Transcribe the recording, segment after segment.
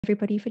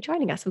everybody for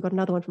joining us. We've got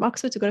another one from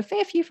Oxford. We've got a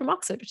fair few from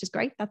Oxford, which is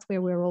great. That's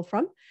where we're all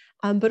from.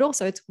 But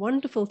also it's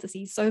wonderful to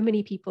see so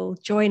many people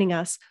joining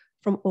us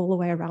from all the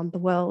way around the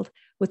world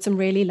with some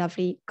really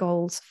lovely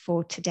goals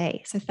for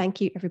today. So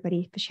thank you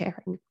everybody for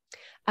sharing.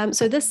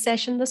 So this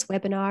session, this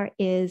webinar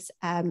is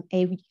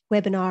a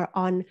webinar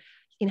on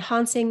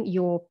enhancing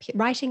your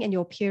writing and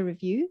your peer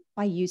review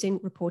by using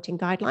reporting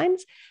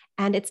guidelines.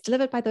 And it's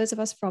delivered by those of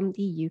us from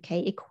the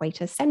UK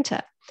Equator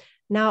Centre.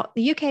 Now,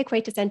 the UK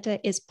Equator Centre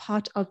is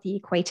part of the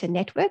Equator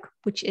Network,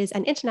 which is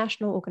an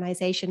international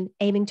organisation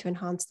aiming to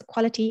enhance the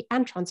quality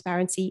and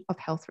transparency of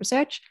health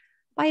research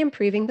by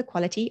improving the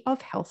quality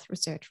of health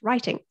research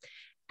writing.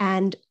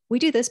 And we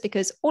do this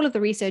because all of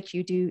the research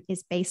you do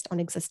is based on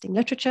existing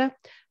literature.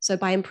 So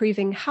by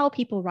improving how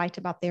people write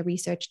about their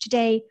research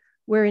today,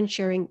 we're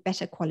ensuring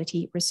better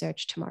quality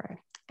research tomorrow.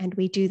 And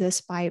we do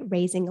this by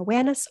raising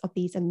awareness of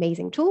these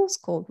amazing tools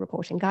called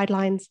reporting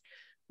guidelines.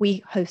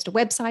 We host a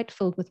website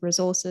filled with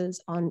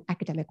resources on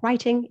academic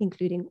writing,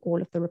 including all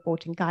of the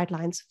reporting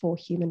guidelines for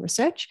human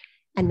research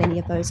and many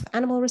of those for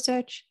animal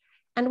research.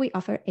 And we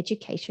offer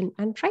education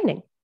and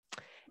training.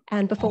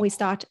 And before we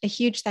start, a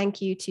huge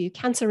thank you to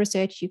Cancer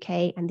Research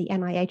UK and the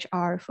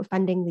NIHR for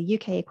funding the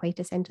UK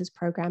Equator Centre's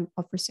program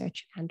of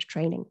research and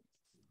training.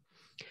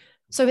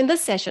 So in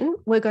this session,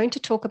 we're going to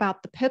talk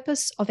about the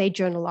purpose of a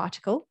journal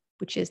article,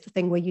 which is the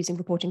thing we're using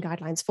reporting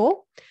guidelines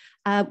for.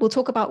 We'll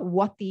talk about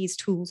what these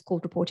tools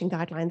called reporting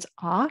guidelines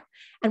are,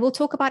 and we'll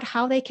talk about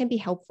how they can be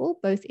helpful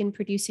both in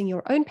producing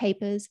your own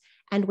papers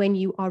and when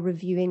you are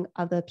reviewing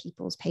other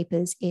people's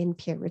papers in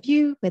peer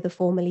review, whether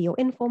formally or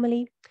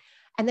informally.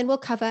 And then we'll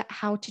cover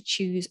how to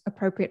choose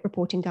appropriate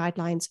reporting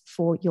guidelines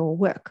for your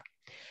work.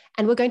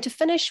 And we're going to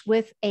finish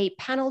with a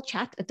panel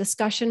chat, a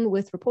discussion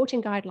with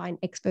reporting guideline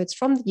experts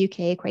from the UK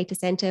Equator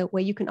Centre,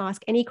 where you can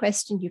ask any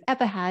question you've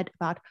ever had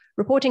about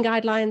reporting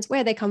guidelines,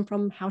 where they come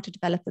from, how to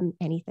develop them,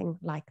 anything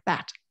like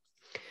that.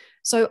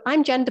 So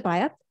I'm Jen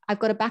Debaya. I've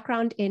got a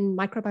background in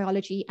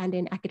microbiology and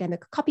in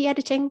academic copy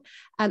editing,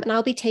 and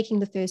I'll be taking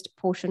the first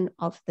portion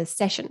of this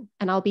session.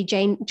 And I'll be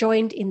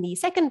joined in the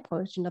second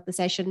portion of the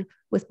session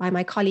by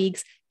my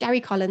colleagues,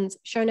 Gary Collins,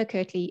 Shona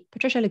Kirtley,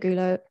 Patricia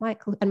Lagulo,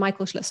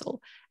 Michael Schlüssel.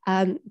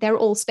 They're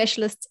all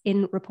specialists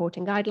in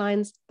reporting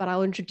guidelines, but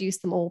I'll introduce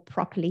them all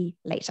properly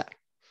later.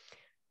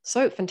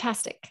 So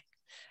fantastic.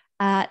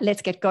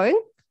 Let's get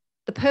going.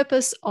 The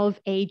purpose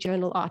of a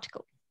journal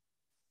article.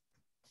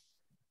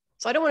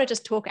 So I don't want to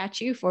just talk at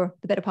you for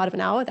the better part of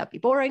an hour. That'd be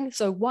boring.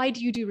 So why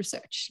do you do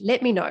research?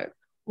 Let me know.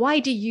 Why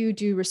do you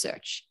do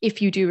research?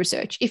 If you do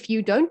research, if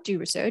you don't do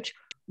research,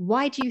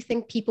 why do you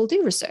think people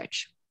do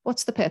research?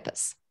 What's the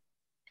purpose?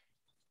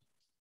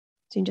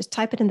 So you can just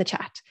type it in the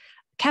chat.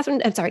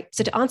 Catherine, I'm sorry.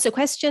 So to answer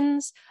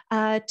questions,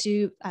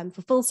 to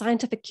fulfill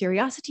scientific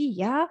curiosity,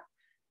 yeah.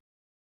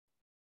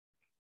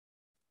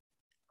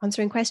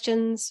 Answering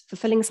questions,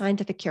 fulfilling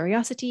scientific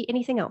curiosity,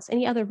 anything else?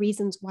 Any other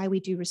reasons why we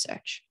do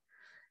research?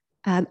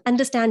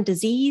 Understand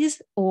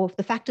disease or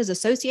the factors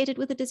associated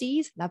with the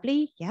disease,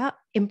 lovely, yeah.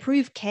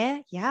 Improve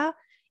care, yeah.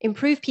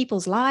 Improve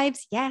people's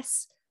lives,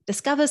 yes.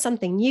 Discover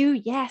something new,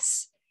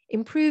 yes.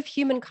 Improve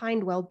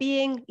humankind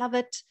well-being, love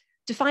it.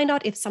 To find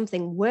out if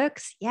something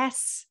works,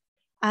 yes.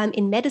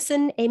 In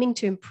medicine, aiming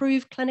to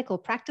improve clinical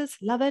practice,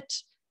 love it.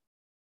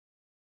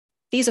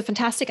 These are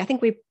fantastic. I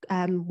think we're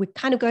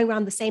kind of going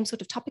around the same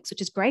sort of topics,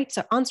 which is great.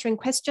 So answering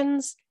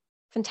questions,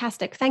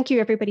 fantastic. Thank you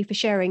everybody for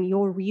sharing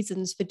your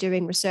reasons for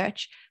doing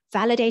research,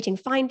 validating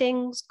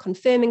findings,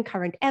 confirming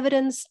current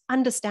evidence,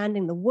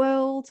 understanding the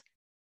world.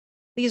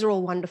 These are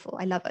all wonderful.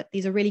 I love it.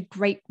 These are really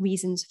great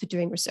reasons for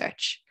doing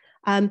research.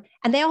 And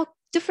they are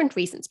different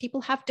reasons.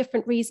 People have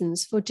different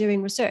reasons for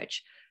doing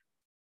research.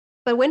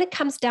 But when it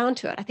comes down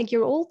to it, I think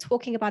you're all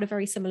talking about a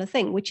very similar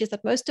thing, which is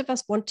that most of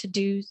us want to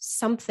do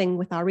something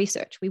with our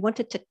research. We want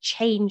it to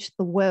change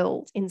the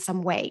world in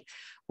some way.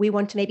 We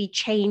want to maybe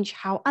change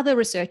how other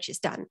research is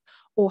done,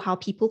 or how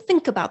people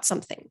think about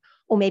something.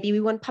 Or maybe we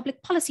want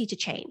public policy to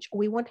change, or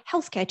we want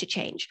healthcare to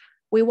change.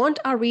 We want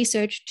our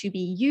research to be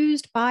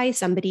used by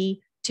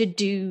somebody to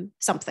do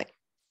something.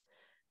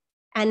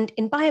 And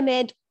in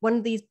biomed, one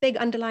of these big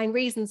underlying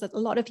reasons that a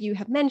lot of you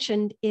have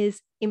mentioned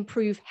is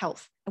improve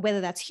health,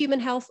 whether that's human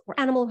health or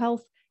animal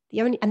health.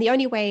 The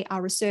only way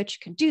our research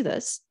can do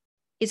this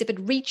is if it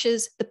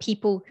reaches the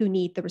people who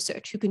need the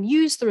research, who can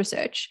use the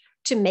research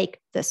to make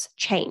this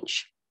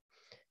change.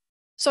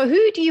 So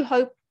who do you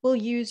hope will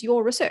use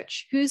your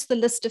research? Who's the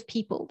list of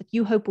people that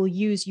you hope will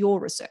use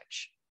your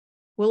research?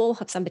 We'll all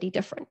have somebody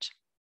different.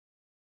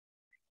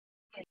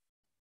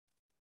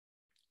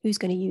 Who's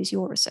going to use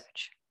your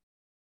research?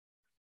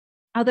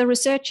 Other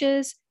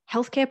researchers,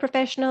 healthcare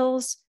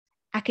professionals,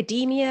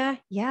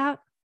 academia, yeah.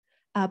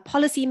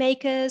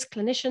 Policymakers,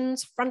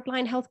 clinicians,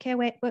 frontline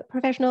healthcare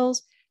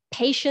professionals,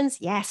 patients,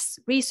 yes.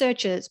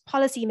 Researchers,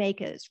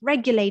 policymakers,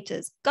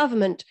 regulators,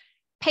 government,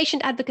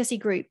 patient advocacy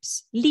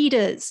groups,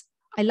 leaders.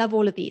 I love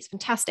all of these,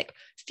 fantastic.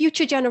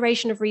 Future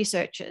generation of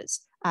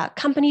researchers,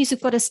 companies who've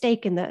got a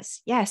stake in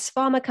this. Yes,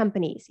 pharma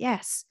companies,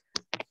 yes.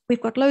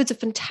 We've got loads of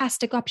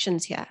fantastic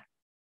options here.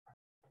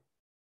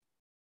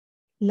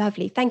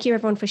 Lovely. Thank you,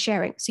 everyone, for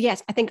sharing. So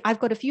yes, I think I've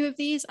got a few of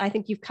these. I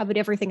think you've covered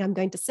everything I'm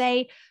going to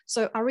say.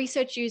 So our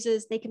research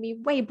users, they can be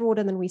way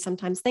broader than we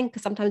sometimes think,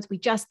 because sometimes we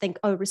just think,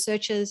 oh,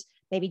 researchers,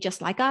 maybe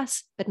just like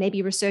us, but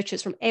maybe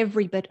researchers from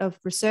every bit of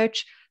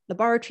research,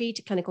 laboratory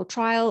to clinical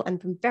trial, and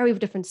from very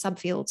different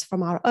subfields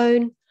from our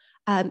own.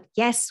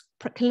 Yes,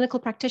 clinical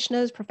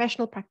practitioners,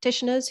 professional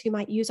practitioners who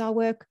might use our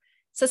work,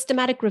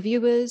 systematic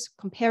reviewers,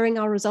 comparing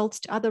our results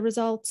to other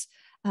results,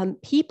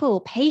 people,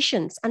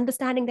 patients,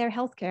 understanding their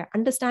healthcare,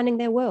 understanding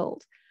their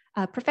world,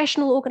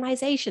 professional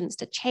organizations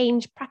to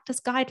change practice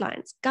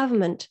guidelines,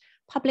 government,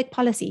 public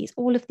policies,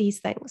 all of these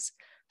things.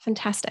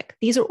 Fantastic.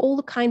 These are all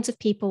the kinds of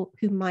people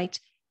who might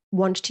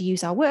want to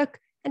use our work.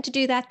 And to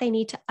do that, they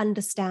need to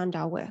understand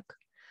our work.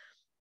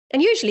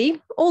 And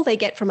usually all they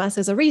get from us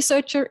as a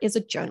researcher is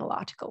a journal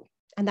article.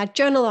 And that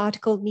journal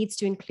article needs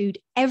to include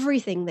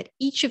everything that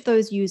each of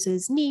those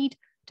users need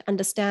to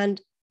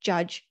understand,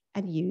 judge,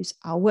 and use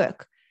our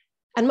work.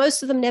 And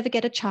most of them never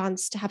get a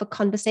chance to have a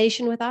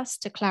conversation with us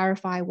to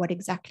clarify what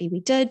exactly we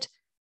did.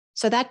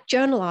 So that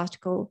journal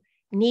article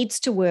needs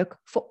to work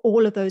for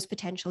all of those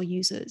potential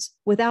users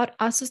without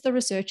us as the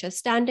researcher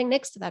standing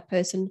next to that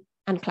person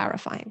and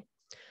clarifying.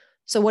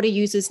 So what do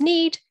users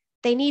need?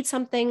 They need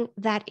something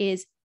that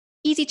is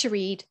easy to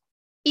read,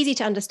 easy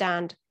to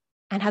understand,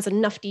 and has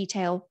enough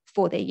detail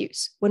for their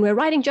use. When we're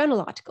writing journal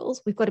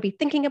articles, we've got to be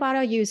thinking about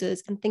our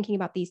users and thinking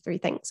about these three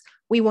things.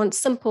 We want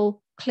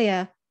simple,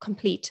 clear,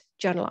 complete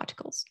journal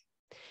articles.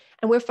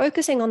 And we're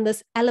focusing on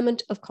this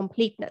element of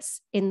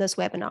completeness in this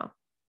webinar.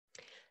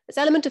 This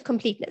element of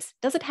completeness,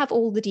 does it have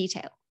all the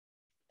detail?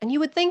 And you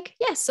would think,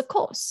 yes, of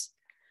course.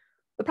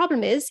 The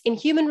problem is, in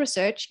human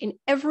research, in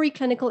every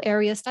clinical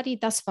area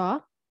studied thus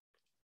far,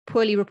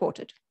 poorly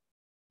reported.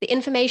 The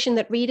information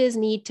that readers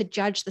need to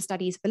judge the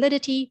study's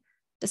validity,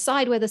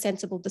 decide whether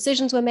sensible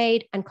decisions were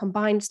made, and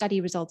combine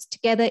study results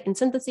together in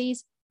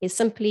syntheses is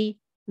simply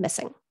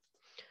missing.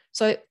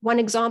 So one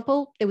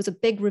example, there was a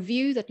big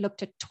review that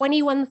looked at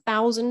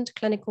 21,000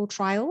 clinical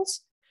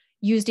trials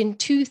used in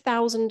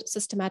 2,000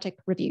 systematic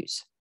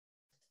reviews.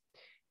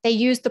 They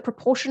used the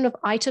proportion of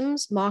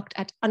items marked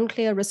at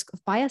unclear risk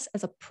of bias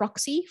as a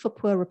proxy for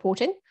poor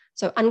reporting.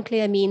 So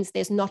unclear means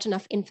there's not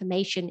enough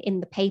information in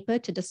the paper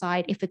to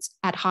decide if it's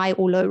at high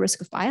or low risk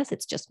of bias,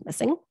 it's just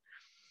missing.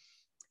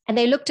 And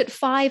they looked at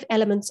 5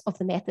 elements of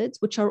the methods,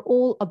 which are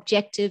all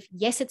objective,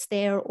 yes, it's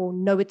there, or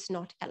no, it's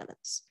not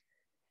elements.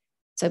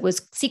 So it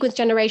was sequence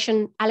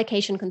generation,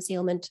 allocation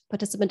concealment,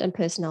 participant and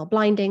personnel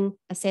blinding,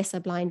 assessor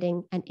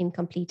blinding, and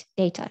incomplete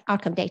data,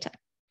 outcome data.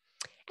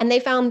 And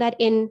they found that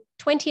in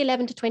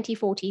 2011 to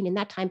 2014, in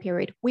that time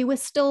period, we were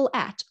still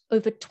at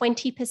over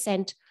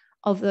 20%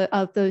 of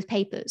those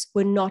papers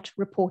were not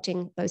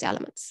reporting those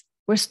elements.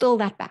 We're still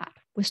that bad.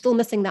 We're still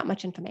missing that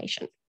much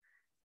information.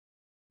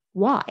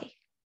 Why?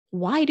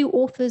 Why do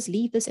authors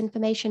leave this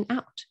information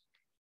out?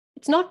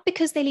 It's not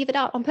because they leave it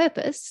out on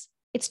purpose.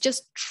 It's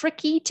just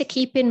tricky to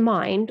keep in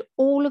mind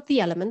all of the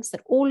elements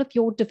that all of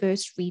your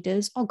diverse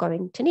readers are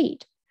going to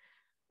need.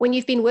 When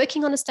you've been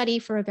working on a study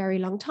for a very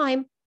long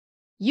time,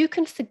 you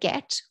can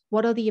forget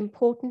what are the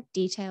important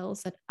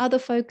details that other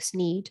folks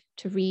need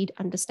to read,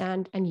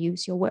 understand, and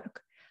use your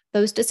work.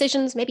 Those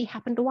decisions maybe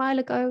happened a while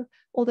ago,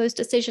 or those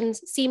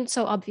decisions seemed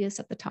so obvious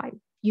at the time.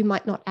 You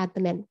might not add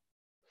them in.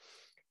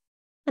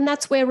 And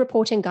that's where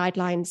reporting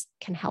guidelines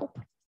can help.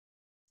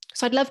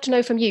 So I'd love to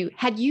know from you,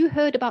 had you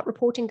heard about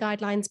reporting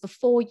guidelines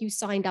before you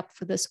signed up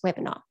for this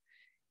webinar?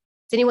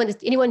 Is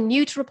anyone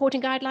new to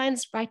reporting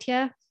guidelines right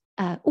here?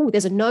 Oh,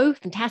 there's a no,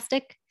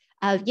 fantastic.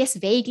 Yes,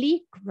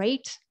 vaguely,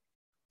 great.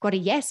 Got a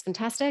yes,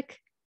 fantastic.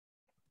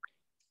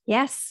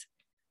 Yes,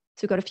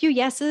 so we've got a few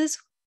yeses.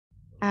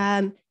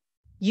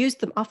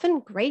 Used them often,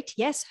 great,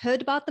 yes.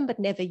 Heard about them, but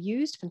never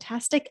used,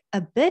 fantastic.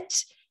 A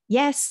bit,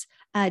 yes.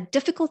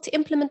 Difficult to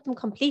implement them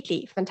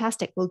completely,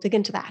 fantastic. We'll dig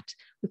into that.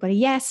 We've got a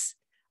yes.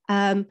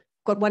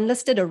 Got one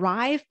listed,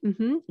 arrive.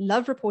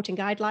 Love reporting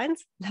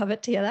guidelines. Love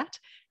it to hear that.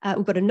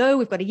 We've got a no,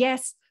 we've got a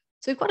yes.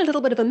 So we've got a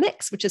little bit of a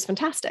mix, which is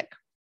fantastic.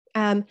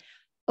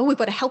 We've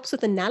got a helps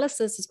with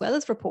analysis as well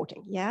as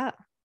reporting. Yeah.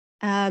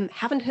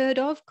 Haven't heard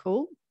of,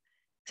 cool.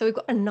 So we've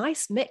got a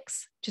nice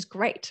mix, which is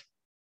great.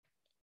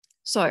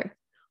 So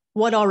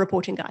what are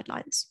reporting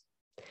guidelines?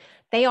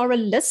 They are a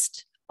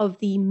list of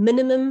the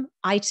minimum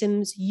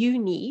items you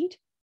need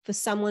for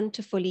someone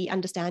to fully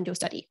understand your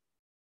study.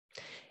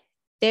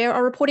 There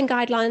are reporting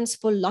guidelines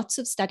for lots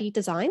of study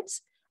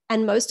designs,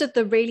 and most of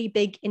the really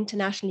big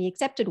internationally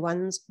accepted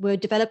ones were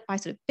developed by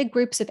sort of big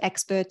groups of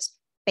experts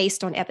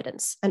based on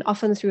evidence, and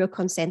often through a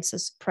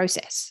consensus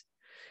process.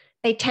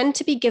 They tend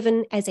to be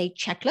given as a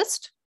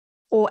checklist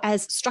or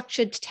as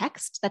structured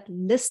text that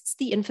lists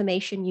the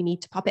information you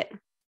need to pop in.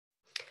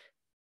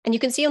 And you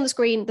can see on the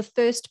screen the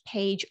first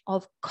page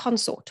of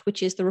Consort,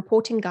 which is the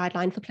reporting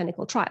guideline for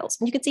clinical trials.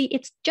 And you can see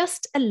it's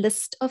just a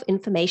list of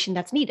information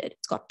that's needed.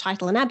 It's got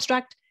title and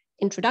abstract,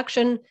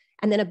 introduction,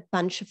 and then a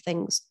bunch of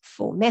things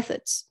for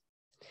methods.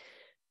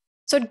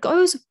 So it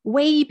goes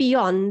way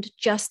beyond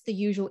just the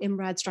usual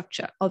IMRAD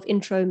structure of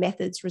intro,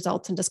 methods,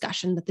 results, and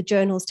discussion that the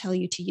journals tell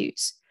you to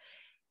use.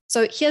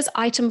 So here's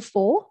item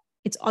 4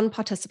 it's on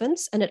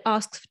participants, and it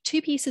asks for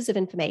two pieces of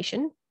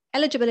information: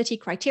 eligibility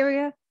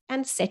criteria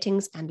and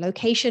settings and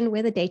location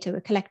where the data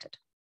were collected.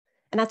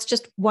 And that's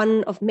just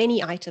one of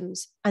many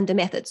items under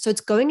methods. So it's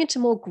going into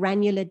more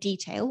granular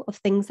detail of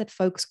things that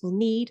folks will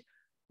need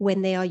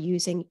when they are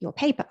using your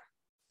paper.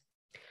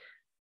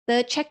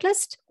 The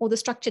checklist or the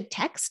structured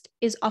text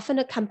is often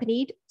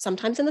accompanied,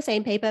 sometimes in the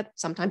same paper,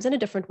 sometimes in a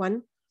different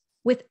one,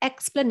 with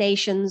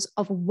explanations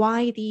of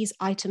why these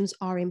items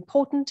are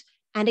important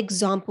and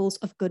examples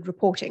of good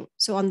reporting.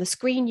 So on the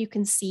screen, you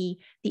can see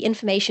the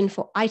information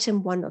for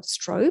item 1 of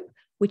STROBE,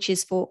 which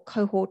is for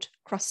cohort,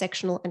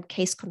 cross-sectional, and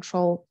case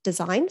control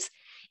designs.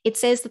 It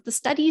says that the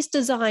study's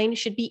design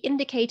should be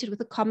indicated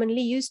with a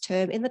commonly used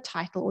term in the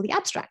title or the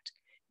abstract.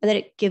 And then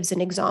it gives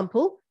an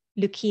example: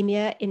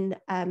 leukemia in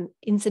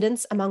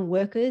incidents among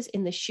workers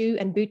in the shoe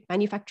and boot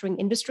manufacturing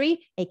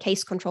industry, a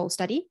case control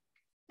study.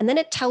 And then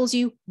it tells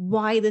you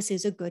why this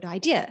is a good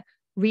idea.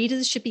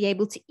 Readers should be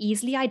able to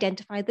easily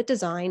identify the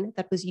design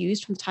that was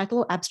used from the title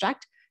or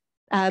abstract,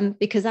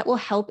 because that will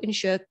help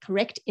ensure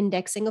correct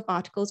indexing of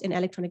articles in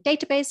electronic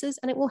databases,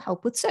 and it will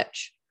help with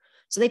search.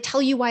 So they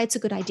tell you why it's a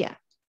good idea.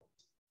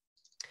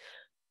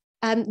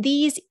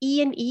 These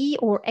E&E,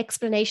 or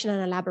explanation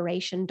and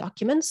elaboration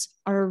documents,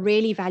 are a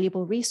really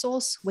valuable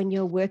resource when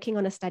you're working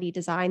on a study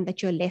design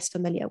that you're less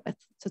familiar with.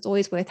 So it's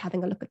always worth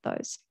having a look at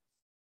those.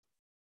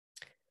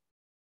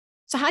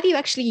 So how do you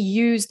actually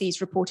use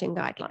these reporting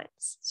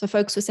guidelines? So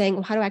folks were saying,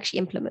 well, how do I actually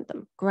implement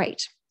them?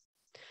 Great.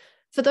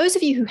 For those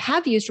of you who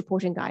have used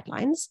reporting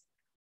guidelines,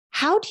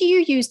 how do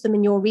you use them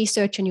in your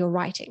research and your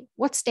writing?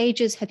 What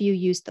stages have you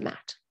used them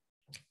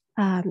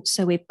at?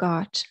 So we've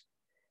got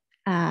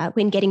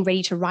when getting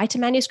ready to write a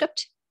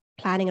manuscript,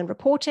 planning and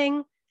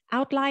reporting,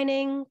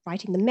 outlining,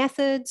 writing the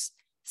methods,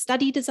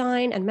 study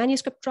design and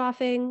manuscript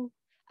drafting,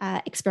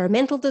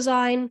 experimental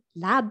design,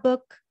 lab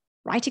book,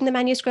 writing the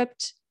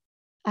manuscript.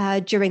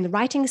 During the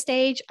writing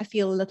stage, I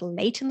feel a little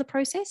late in the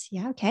process.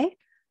 Yeah, okay.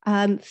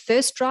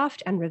 First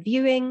draft and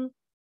reviewing.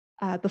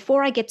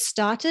 Before I get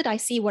started, I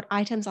see what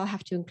items I'll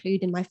have to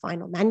include in my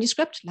final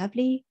manuscript.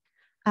 Lovely.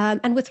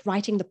 And with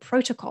writing the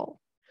protocol.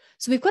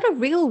 So we've got a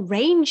real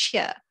range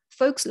here.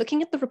 Folks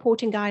looking at the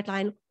reporting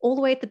guideline all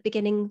the way at the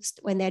beginning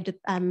when they're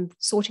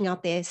sorting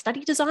out their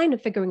study design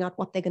and figuring out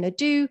what they're going to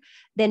do,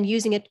 then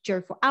using it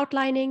for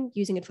outlining,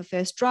 using it for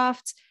first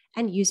drafts,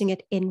 and using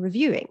it in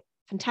reviewing.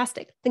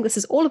 Fantastic. I think this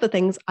is all of the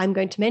things I'm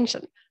going to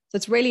mention. So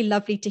it's really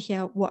lovely to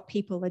hear what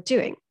people are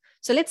doing.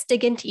 So let's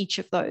dig into each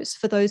of those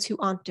for those who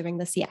aren't doing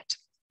this yet.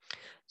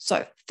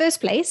 So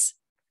first place,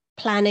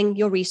 planning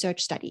your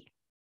research study.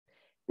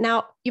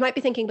 Now, you might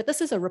be thinking, but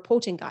this is a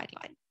reporting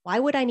guideline. Why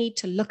would I need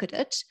to look at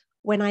it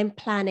when I'm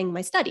planning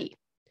my study?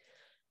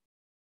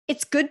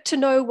 It's good to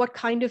know what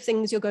kind of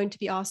things you're going to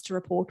be asked to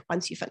report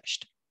once you've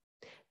finished.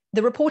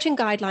 The reporting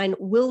guideline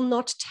will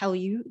not tell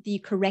you the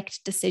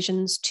correct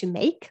decisions to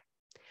make,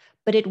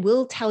 but it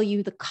will tell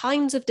you the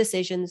kinds of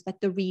decisions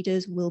that the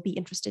readers will be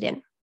interested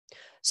in.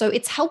 So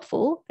it's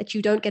helpful that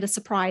you don't get a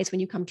surprise when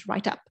you come to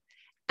write up.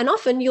 And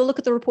often you'll look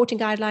at the reporting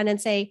guideline and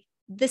say,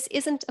 this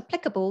isn't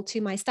applicable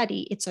to my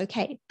study, it's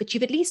okay. But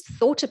you've at least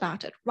thought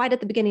about it right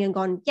at the beginning and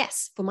gone,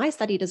 yes, for my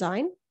study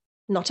design,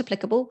 not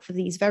applicable for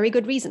these very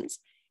good reasons.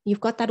 You've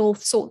got that all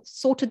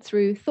sorted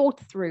through, thought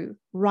through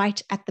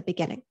right at the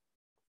beginning.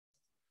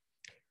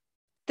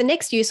 The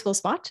next useful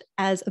spot,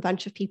 as a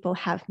bunch of people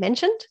have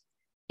mentioned,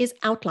 is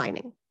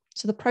outlining.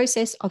 So the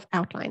process of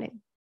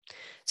outlining.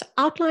 So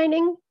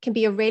outlining can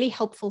be a really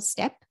helpful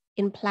step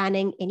in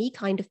planning any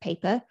kind of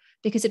paper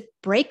because it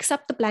breaks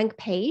up the blank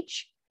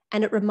page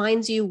and it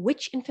reminds you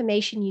which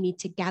information you need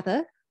to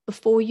gather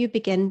before you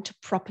begin to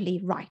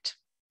properly write.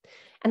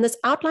 And this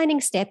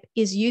outlining step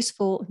is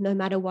useful no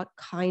matter what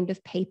kind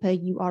of paper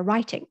you are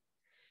writing.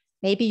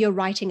 Maybe you're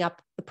writing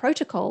up the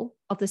protocol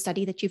of the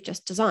study that you've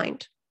just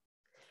designed.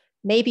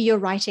 Maybe you're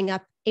writing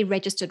up a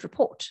registered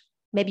report.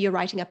 Maybe you're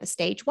writing up a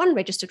stage 1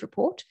 registered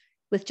report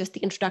with just the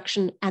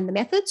introduction and the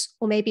methods,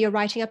 or maybe you're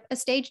writing up a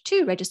stage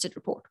 2 registered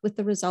report with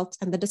the results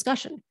and the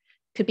discussion.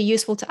 Could be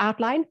useful to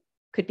outline,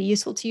 could be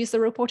useful to use the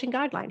reporting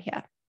guideline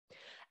here.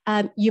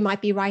 You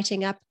might be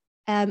writing up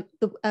a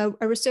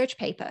research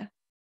paper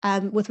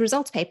with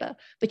results paper,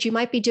 but you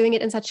might be doing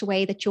it in such a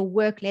way that your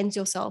work lends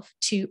yourself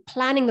to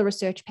planning the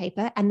research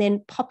paper and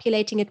then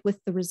populating it with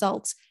the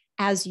results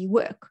as you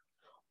work.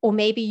 Or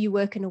maybe you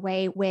work in a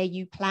way where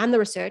you plan the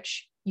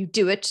research, you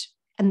do it,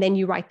 and then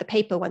you write the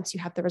paper once you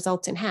have the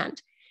results in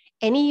hand.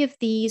 Any of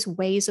these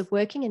ways of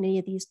working and any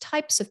of these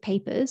types of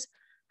papers,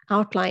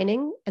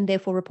 outlining and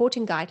therefore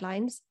reporting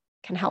guidelines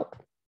can help.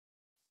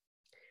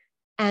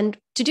 And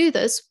to do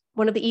this,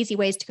 one of the easy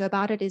ways to go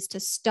about it is to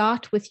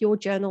start with your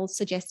journal's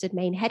suggested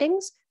main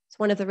headings. It's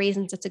one of the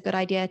reasons it's a good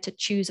idea to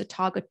choose a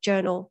target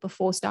journal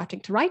before starting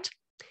to write.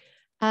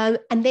 And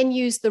then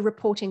use the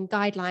reporting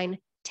guideline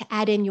to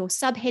add in your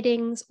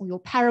subheadings or your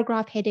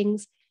paragraph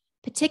headings,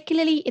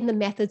 particularly in the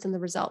methods and the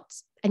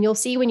results. And you'll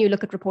see when you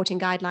look at reporting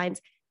guidelines,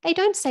 they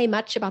don't say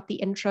much about the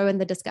intro and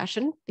the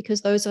discussion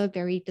because those are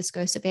very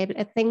discursive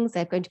things.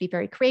 They're going to be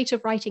very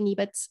creative writing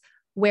bits,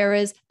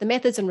 whereas the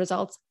methods and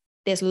results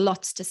there's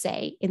lots to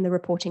say in the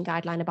reporting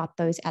guideline about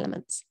those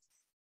elements.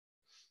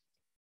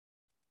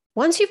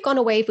 Once you've gone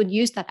away and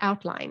used that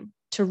outline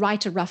to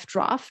write a rough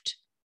draft,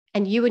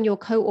 and you and your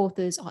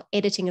co-authors are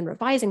editing and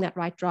revising that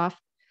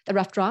the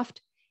rough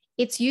draft,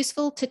 it's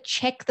useful to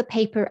check the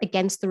paper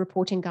against the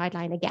reporting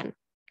guideline again.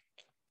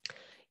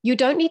 You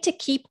don't need to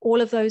keep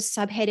all of those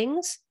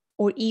subheadings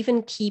or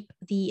even keep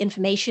the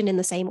information in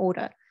the same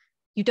order.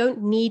 You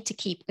don't need to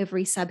keep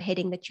every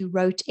subheading that you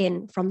wrote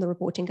in from the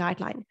reporting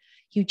guideline.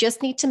 You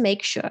just need to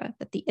make sure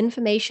that the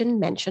information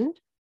mentioned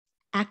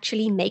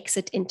actually makes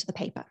it into the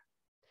paper.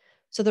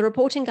 So the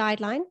reporting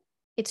guideline,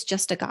 it's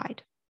just a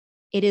guide.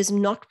 It is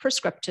not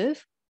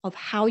prescriptive of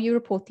how you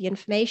report the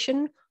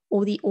information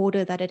or the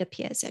order that it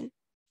appears in.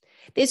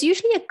 There's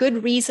usually a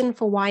good reason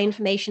for why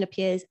information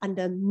appears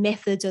under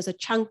methods as a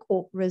chunk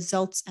or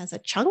results as a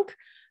chunk,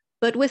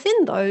 but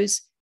within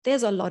those,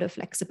 there's a lot of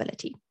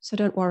flexibility, so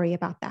don't worry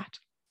about that.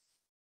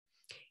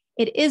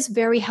 It is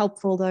very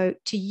helpful, though,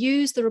 to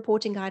use the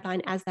reporting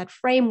guideline as that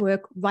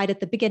framework right at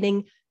the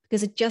beginning,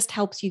 because it just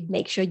helps you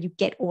make sure you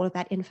get all of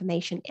that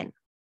information in.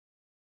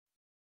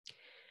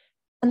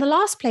 And the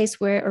last place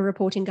where a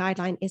reporting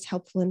guideline is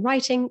helpful in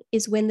writing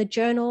is when the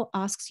journal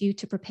asks you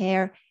to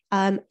prepare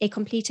a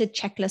completed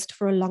checklist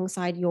for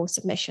alongside your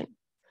submission.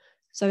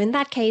 So in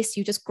that case,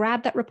 you just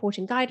grab that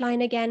reporting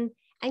guideline again,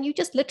 and you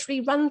just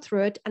literally run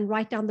through it and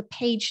write down the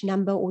page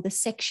number or the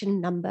section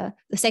number,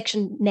 the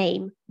section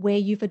name where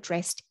you've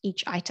addressed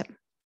each item.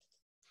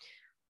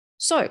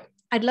 So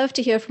I'd love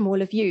to hear from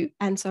all of you.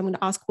 And so I'm going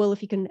to ask Will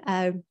if you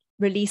can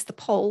release the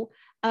poll.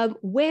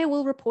 Where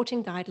will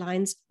reporting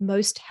guidelines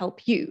most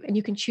help you? And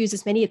you can choose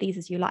as many of these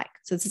as you like.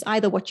 So this is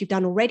either what you've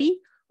done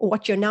already or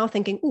what you're now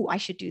thinking, oh, I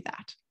should do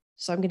that.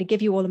 So I'm going to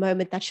give you all a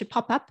moment. That should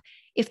pop up.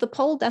 If the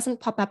poll doesn't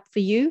pop up for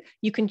you,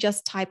 you can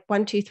just type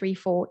 1, 2, 3,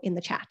 4 in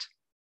the chat.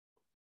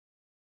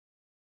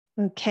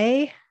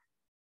 Okay,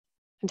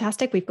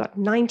 fantastic. We've got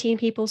 19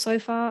 people so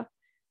far,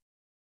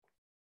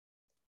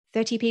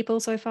 30 people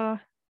so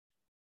far.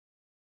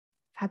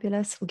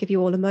 Fabulous. We'll give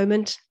you all a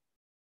moment.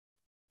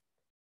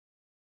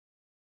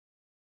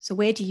 So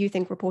where do you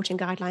think reporting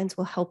guidelines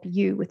will help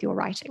you with your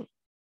writing?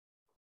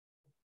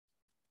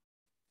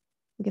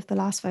 We'll give the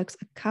last folks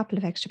a couple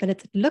of extra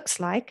minutes. It looks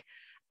like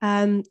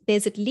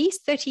there's at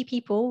least 30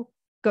 people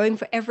going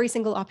for every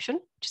single option,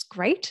 which is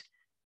great.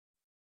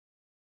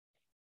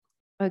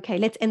 Okay,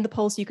 let's end the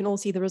poll so you can all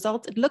see the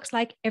results. It looks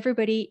like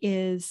everybody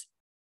is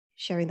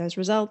sharing those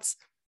results.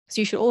 So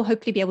you should all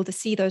hopefully be able to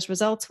see those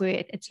results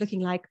where it's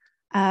looking like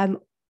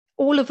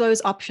all of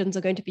those options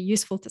are going to be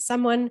useful to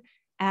someone.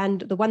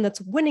 And the one that's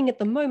winning at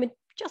the moment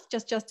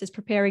just is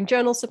preparing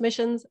journal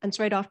submissions, and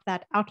straight after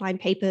that, outline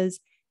papers,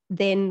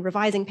 then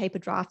revising paper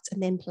drafts,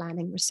 and then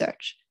planning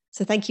research.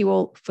 So thank you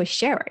all for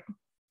sharing.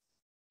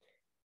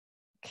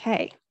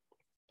 Okay.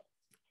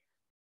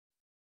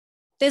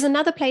 There's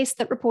another place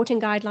that reporting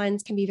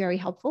guidelines can be very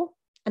helpful,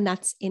 and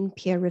that's in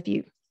peer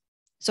review.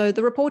 So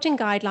the reporting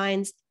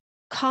guidelines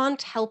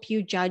can't help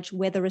you judge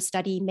whether a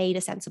study made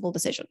a sensible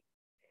decision,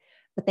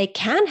 but they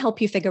can help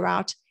you figure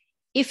out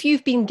if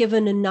you've been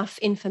given enough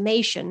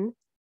information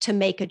to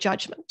make a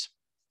judgment.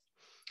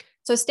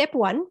 So step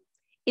one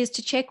is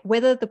to check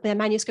whether the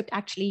manuscript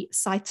actually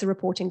cites a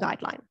reporting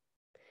guideline.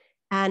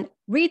 And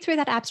read through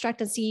that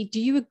abstract and see, do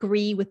you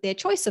agree with their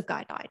choice of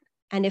guideline?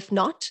 And if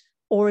not,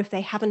 or if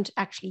they haven't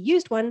actually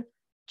used one,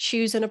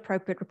 choose an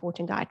appropriate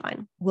reporting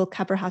guideline. We'll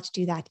cover how to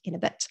do that in a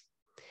bit.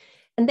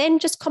 And then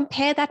just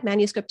compare that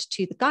manuscript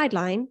to the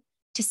guideline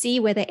to see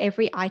whether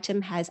every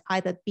item has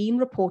either been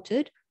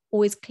reported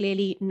or is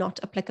clearly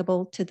not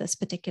applicable to this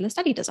particular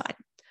study design.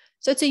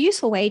 So it's a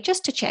useful way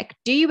just to check,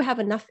 do you have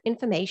enough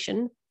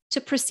information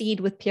to proceed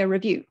with peer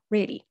review,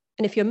 really?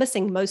 And if you're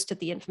missing most of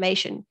the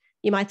information,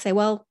 you might say,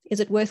 well, is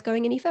it worth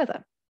going any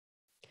further?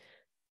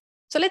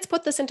 So let's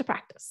put this into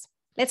practice.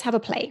 Let's have a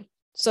play.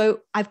 So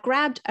I've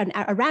grabbed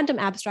a random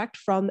abstract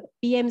from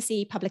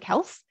BMC Public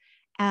Health,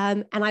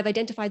 and I've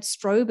identified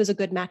strobe as a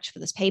good match for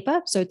this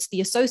paper. So it's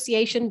the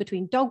association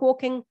between dog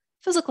walking,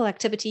 physical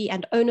activity,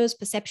 and owners'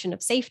 perception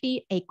of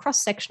safety, a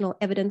cross-sectional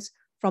evidence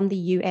from the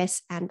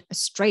US and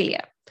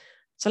Australia.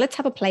 So let's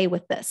have a play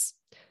with this.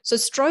 So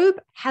strobe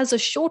has a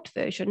short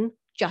version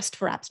just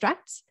for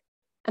abstracts,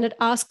 and it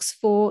asks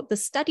for the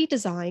study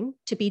design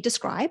to be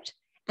described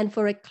and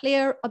for a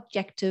clear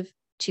objective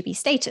to be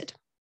stated.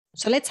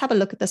 So let's have a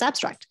look at this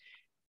abstract.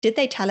 Did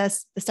they tell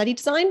us the study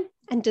design,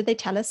 and did they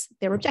tell us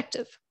their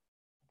objective?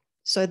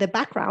 So the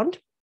background,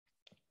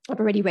 I've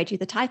already read you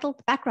the title.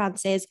 The background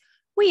says,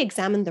 we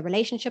examined the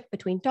relationship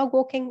between dog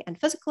walking and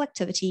physical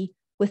activity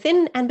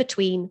within and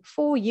between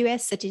 4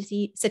 US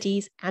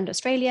cities and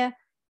Australia,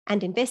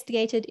 and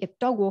investigated if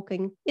dog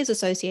walking is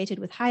associated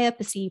with higher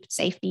perceived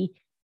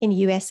safety in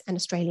US and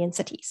Australian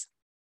cities.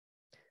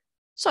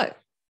 So,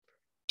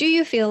 do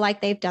you feel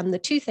like they've done the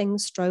two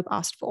things Strobe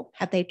asked for?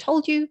 Have they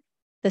told you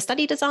the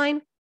study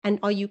design, and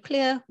are you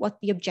clear what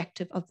the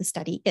objective of the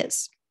study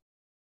is?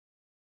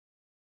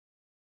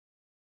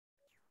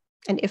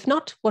 And if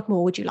not, what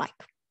more would you like?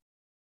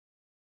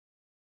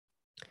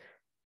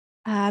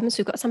 So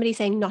we've got somebody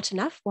saying not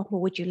enough. What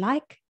more would you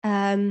like?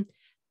 So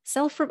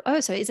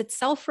is it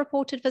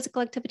self-reported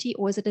physical activity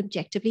or is it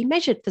objectively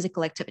measured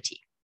physical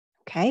activity?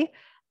 Okay.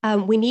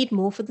 We need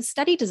more for the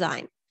study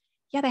design.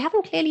 Yeah, they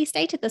haven't clearly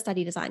stated the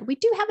study design. We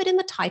do have it in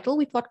the title.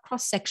 We've got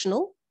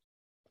cross-sectional.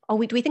 Do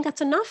we think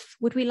that's enough?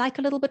 Would we like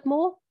a little bit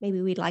more? Maybe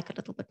we'd like a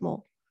little bit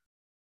more.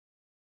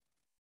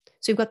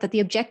 So we've got that the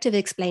objective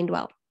explained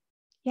well.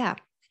 Yeah,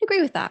 I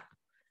agree with that.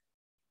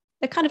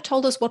 They kind of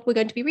told us what we're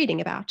going to be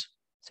reading about.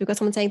 So we've got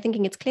someone saying,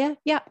 thinking it's clear.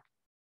 Yeah.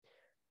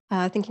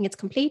 Thinking it's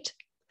complete.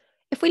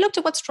 If we looked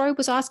at what Strobe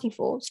was asking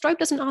for, Strobe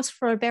doesn't ask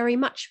for very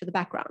much for the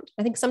background.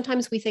 I think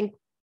sometimes we think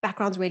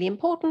background's really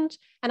important,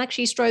 and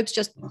actually Strobe's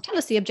just tell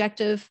us the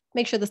objective,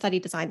 make sure the study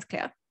design's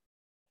clear.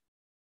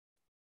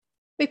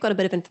 We've got a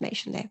bit of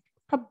information there,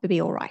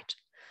 probably all right.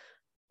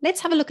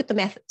 Let's have a look at the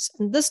methods.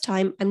 And this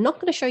time, I'm not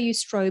going to show you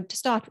Strobe to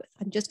start with.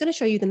 I'm just going to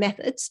show you the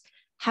methods,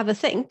 have a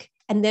think,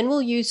 and then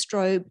we'll use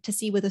Strobe to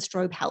see whether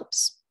Strobe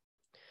helps.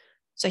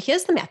 So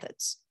here's the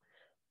methods.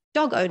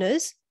 Dog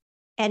owners,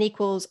 N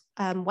equals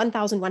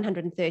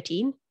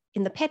 1,113,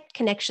 in the Pet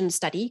Connection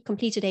study,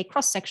 completed a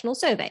cross-sectional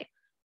survey.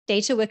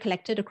 Data were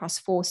collected across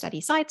 4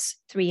 study sites,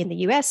 3 in the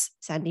US,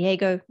 San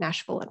Diego,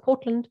 Nashville, and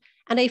Portland,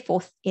 and a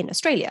 4th in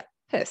Australia,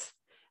 Perth.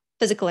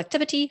 Physical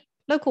activity,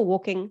 local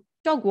walking,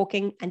 dog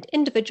walking, and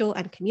individual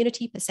and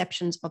community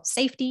perceptions of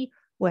safety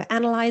were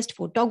analyzed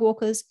for dog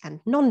walkers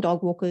and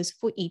non-dog walkers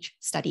for each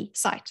study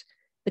site.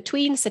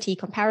 Between city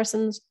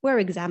comparisons were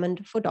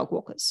examined for dog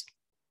walkers.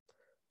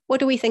 What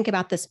do we think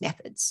about this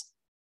methods?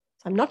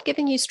 So I'm not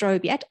giving you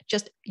Strobe yet,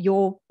 just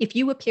if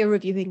you were peer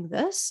reviewing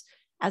this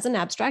as an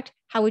abstract,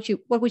 what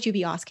would you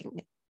be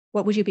asking?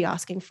 What would you be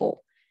asking for?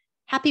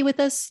 Happy with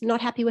this?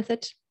 Not happy with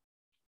it?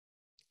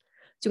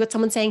 So we've got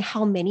someone saying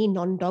how many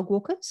non-dog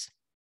walkers?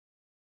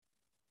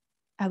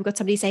 We've got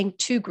somebody saying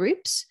 2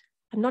 groups.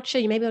 I'm not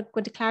sure, you maybe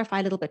want to clarify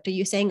a little bit. Are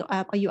you saying,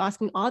 are you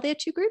asking, are there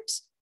 2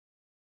 groups?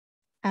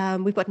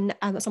 We've got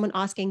someone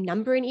asking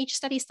number in each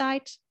study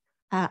site.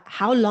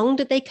 How long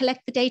did they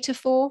collect the data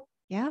for?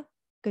 Yeah,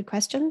 good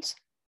questions.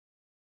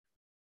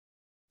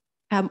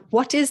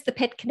 What is the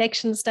Pet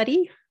Connection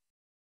study?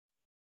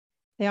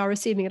 They are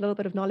assuming a little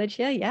bit of knowledge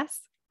here,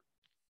 yes.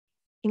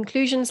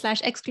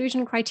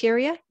 Inclusion/exclusion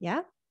criteria,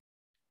 yeah.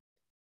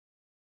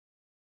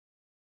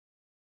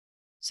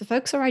 So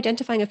folks are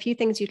identifying a few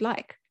things you'd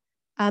like.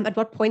 At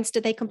what points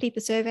did they complete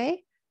the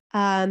survey?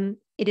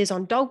 It is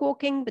on dog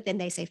walking, but then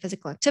they say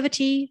physical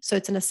activity. So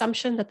it's an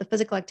assumption that the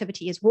physical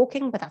activity is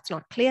walking, but that's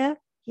not clear.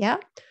 Yeah.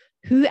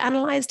 Who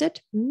analyzed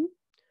it?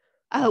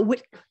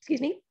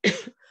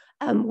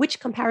 Which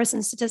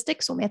comparison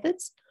statistics or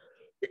methods?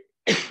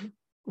 We've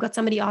got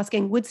somebody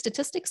asking, would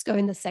statistics go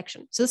in this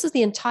section? So this is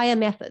the entire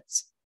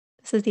methods.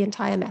 This is the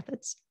entire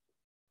methods.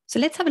 So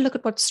let's have a look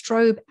at what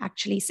Strobe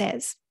actually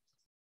says.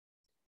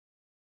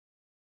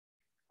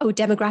 Oh,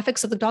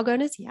 demographics of the dog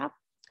owners, yeah.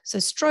 So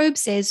Strobe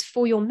says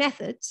for your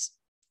methods,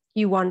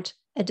 you want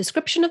a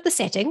description of the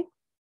setting,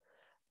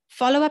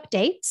 follow-up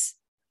dates,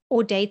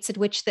 or dates at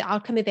which the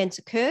outcome events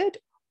occurred,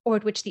 or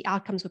at which the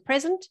outcomes were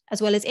present,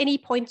 as well as any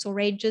points or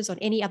ranges on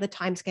any other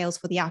timescales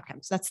for the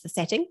outcomes. So that's the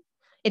setting.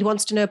 It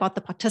wants to know about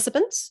the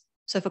participants.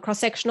 So for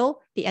cross-sectional,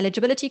 the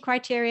eligibility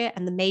criteria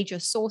and the major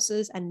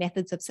sources and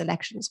methods of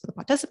selections for the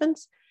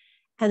participants.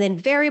 And then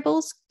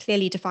variables,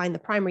 clearly define the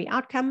primary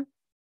outcome,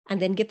 and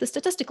then give the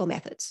statistical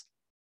methods,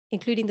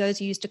 including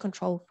those used to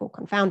control for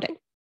confounding.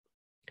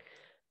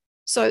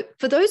 So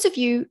for those of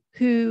you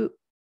who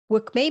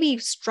were maybe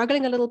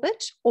struggling a little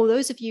bit, or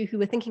those of you who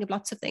were thinking of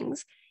lots of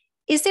things,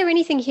 is there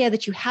anything here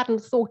that you hadn't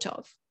thought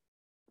of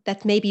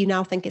that maybe you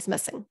now think is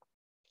missing?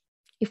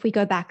 If we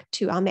go back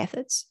to our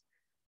methods,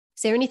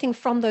 is there anything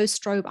from those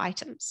Strobe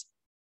items?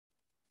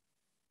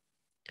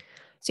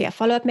 So yeah,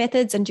 follow-up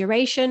methods and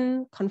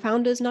duration,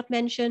 confounders not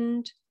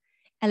mentioned,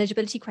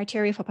 eligibility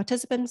criteria for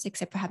participants,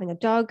 except for having a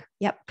dog.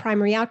 Yep,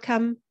 primary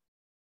outcome.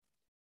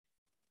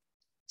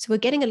 So we're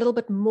getting a little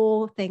bit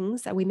more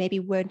things that we maybe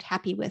weren't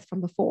happy with from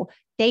before.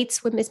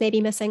 Dates was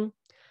maybe missing.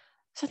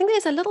 So I think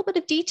there's a little bit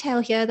of detail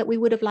here that we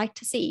would have liked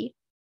to see.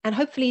 And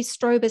hopefully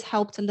Strobe has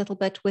helped a little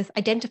bit with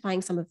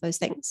identifying some of those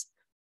things.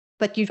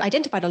 But you've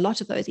identified a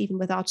lot of those even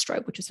without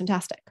Strobe, which is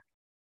fantastic.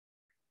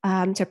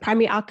 So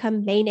primary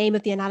outcome, main aim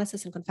of the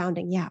analysis and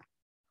confounding, yeah.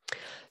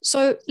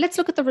 So let's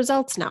look at the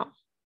results now.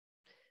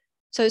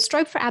 So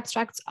Strobe for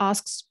abstracts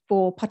asks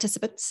for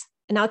participants.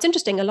 And now it's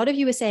interesting, a lot of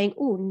you are saying,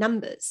 oh,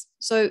 numbers.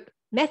 So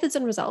methods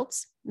and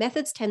results.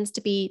 Methods tends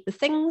to be the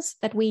things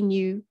that we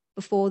knew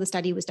before the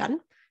study was done.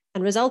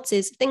 And results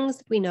is things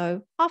that we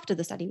know after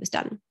the study was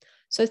done.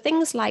 So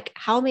things like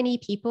how many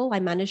people I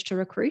managed to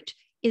recruit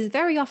is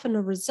very often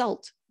a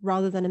result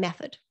rather than a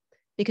method,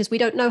 because we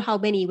don't know how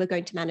many we're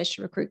going to manage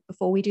to recruit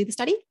before we do the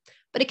study,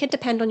 but it can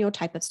depend on your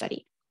type of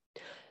study.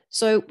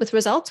 So with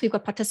results, we've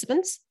got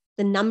participants.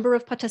 The number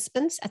of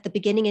participants at the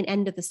beginning and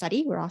end of the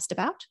study were asked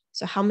about.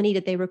 So how many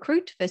did they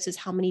recruit versus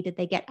how many did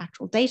they get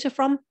actual data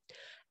from?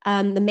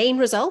 The main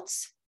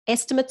results,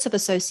 estimates of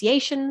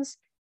associations,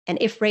 and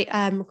if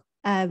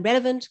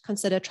relevant,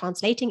 consider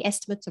translating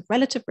estimates of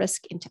relative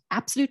risk into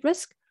absolute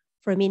risk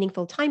for a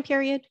meaningful time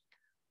period.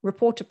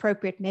 report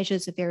appropriate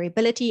measures of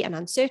variability and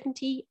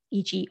uncertainty,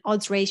 e.g.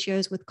 odds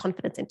ratios with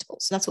confidence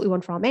intervals. So that's what we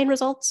want for our main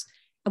results.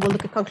 And we'll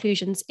look at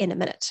conclusions in a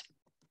minute.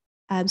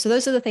 So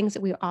those are the things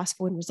that we were asked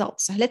for in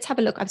results. So let's have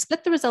a look. I've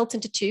split the results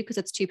into two because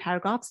it's 2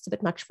 paragraphs. It's a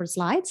bit much for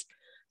slides.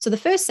 So the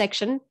first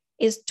section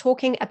is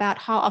talking about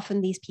how often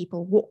these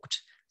people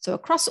walked. So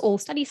across all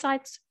study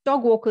sites,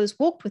 dog walkers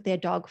walked with their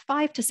dog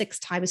 5 to 6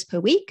 times per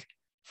week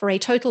for a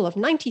total of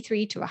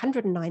 93 to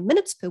 109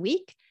 minutes per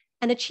week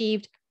and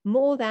achieved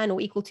more than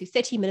or equal to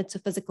 30 minutes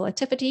of physical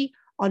activity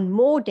on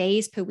more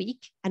days per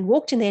week and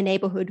walked in their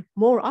neighborhood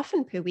more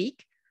often per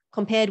week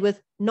compared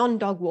with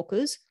non-dog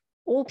walkers,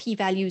 all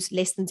p-values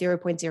less than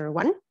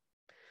 0.01.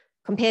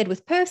 Compared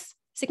with Perth,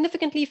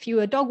 significantly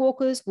fewer dog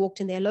walkers walked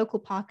in their local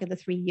park in the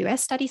 3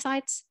 US study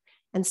sites,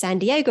 and San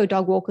Diego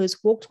dog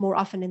walkers walked more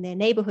often in their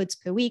neighborhoods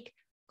per week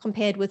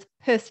compared with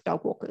Perth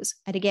dog walkers.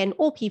 And again,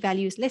 all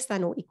p-values less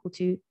than or equal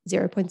to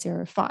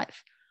 0.05.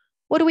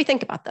 What do we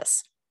think about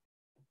this?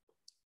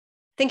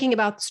 Thinking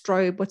about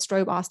Strobe, what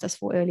Strobe asked us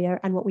for earlier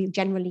and what we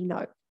generally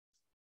know.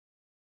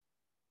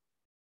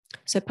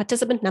 So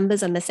participant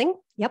numbers are missing.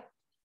 Yep.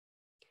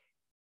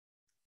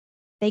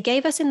 They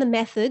gave us in the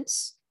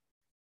methods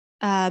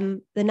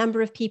the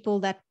number of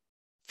people that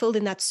filled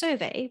in that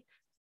survey.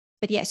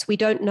 But yes, we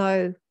don't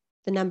know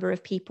the number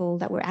of people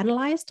that were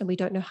analyzed and we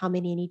don't know how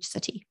many in each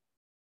city.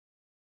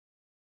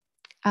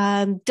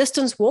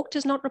 Distance walked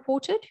is not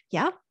reported.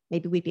 Yeah,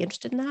 maybe we'd be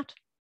interested in that.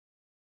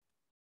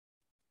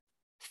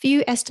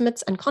 Few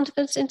estimates and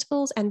confidence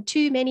intervals and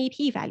too many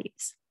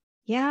p-values.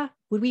 Yeah,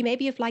 would we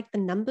maybe have liked the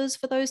numbers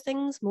for those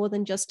things more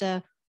than just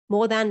a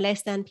more than,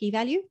 less than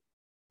p-value?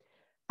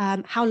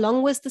 How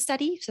long was the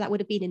study? So that would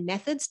have been in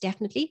methods,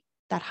 definitely.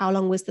 That how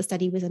long was the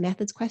study was a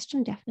methods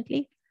question,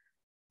 definitely.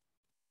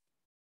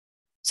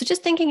 So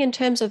just thinking in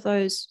terms of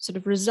those sort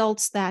of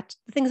results that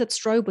the things that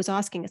Strobe was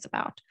asking us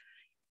about,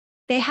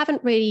 they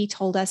haven't really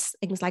told us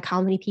things like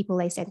how many people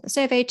they sent the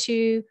survey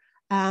to,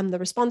 the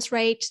response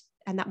rate,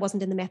 and that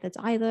wasn't in the methods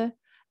either.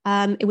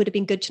 It would have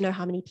been good to know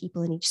how many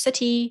people in each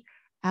city,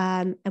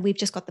 and we've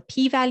just got the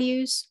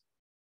p-values.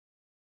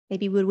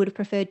 Maybe we would have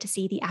preferred to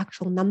see the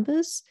actual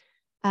numbers,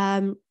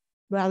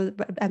 rather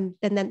and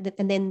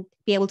then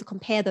be able to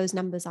compare those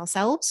numbers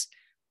ourselves,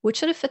 which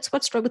sort of fits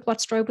what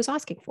Strobe was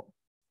asking for.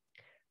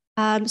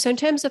 So in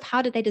terms of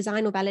how did they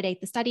design or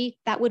validate the study,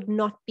 that would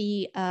not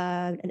be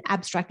an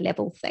abstract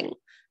level thing.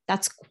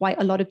 That's quite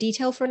a lot of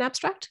detail for an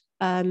abstract,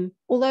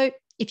 although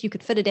if you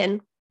could fit it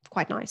in,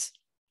 quite nice.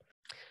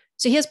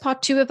 So here's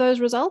part 2 of those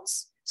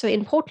results. So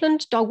in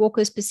Portland, dog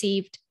walkers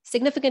perceived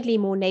significantly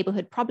more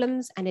neighborhood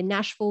problems, and in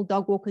Nashville,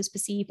 dog walkers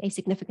perceived a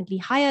significantly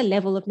higher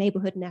level of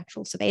neighborhood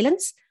natural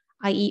surveillance,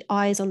 i.e.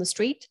 eyes on the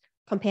street,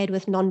 compared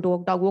with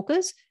non-dog dog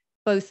walkers,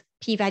 both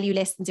p-value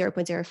less than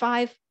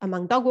 0.05.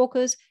 Among dog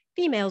walkers,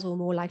 females were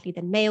more likely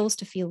than males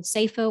to feel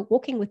safer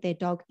walking with their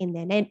dog in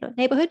their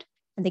neighborhood,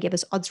 and they give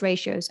us odds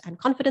ratios and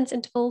confidence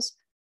intervals.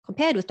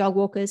 Compared with dog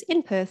walkers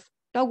in Perth,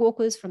 dog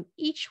walkers from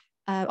each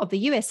of the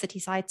US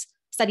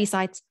study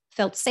sites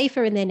felt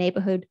safer in their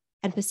neighborhood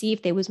and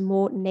perceived there was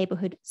more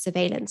neighborhood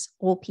surveillance,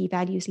 all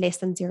p-values less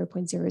than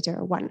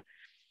 0.001. Is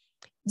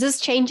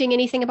this changing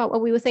anything about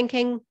what we were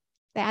thinking?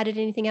 They added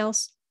anything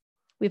else?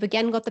 We've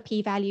again got the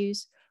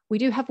p-values. We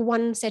do have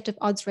one set of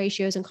odds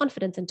ratios and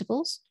confidence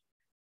intervals.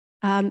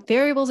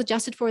 Variables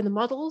adjusted for in the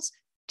models.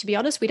 To be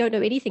honest, we don't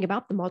know anything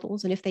about the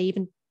models and if they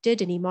even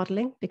did any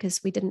modeling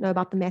because we didn't know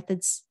about the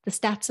methods. The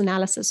stats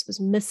analysis was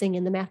missing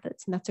in the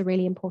methods, and that's a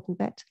really important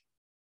bit.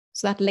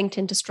 So that linked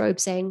into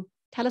Strobe saying,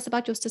 tell us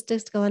about your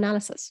statistical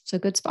analysis. So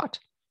good spot.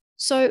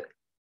 So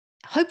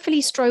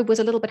hopefully Strobe was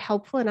a little bit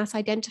helpful in us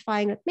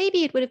identifying that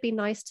maybe it would have been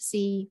nice to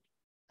see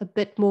a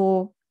bit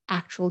more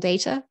actual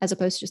data as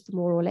opposed to just the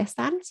more or less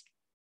thans.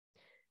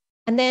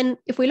 And then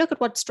if we look at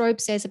what Strobe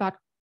says about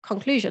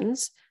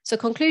conclusions, so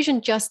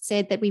conclusion just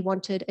said that we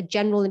wanted a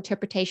general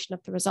interpretation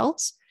of the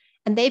results,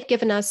 and they've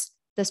given us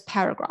this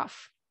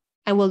paragraph.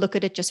 And we'll look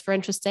at it just for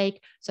interest's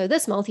sake. So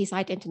this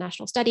multi-site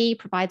international study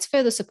provides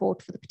further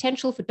support for the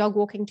potential for dog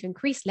walking to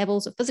increase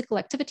levels of physical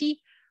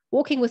activity.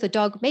 Walking with a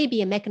dog may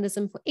be a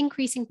mechanism for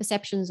increasing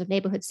perceptions of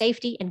neighborhood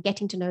safety and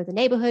getting to know the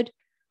neighborhood.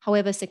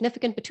 However,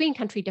 significant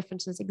between-country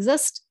differences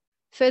exist.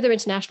 Further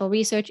international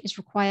research is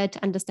required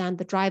to understand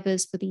the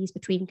drivers for these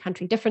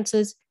between-country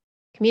differences.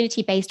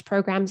 Community-based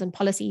programs and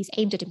policies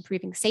aimed at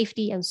improving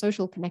safety and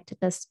social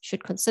connectedness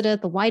should consider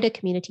the wider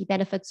community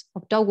benefits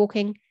of dog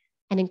walking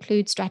and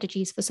include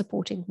strategies for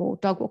supporting more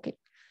dog walking.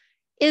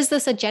 Is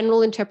this a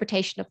general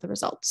interpretation of the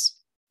results?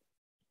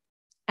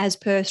 As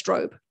per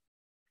Strobe.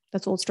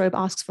 That's all Strobe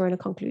asks for in a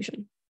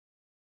conclusion.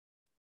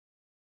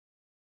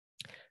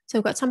 So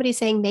we've got somebody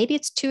saying maybe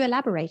it's too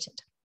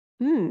elaborated.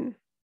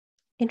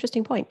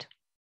 Interesting point.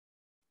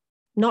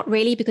 Not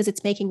really, because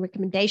it's making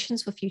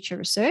recommendations for future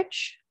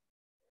research.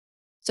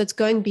 So it's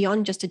going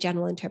beyond just a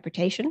general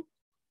interpretation.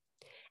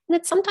 And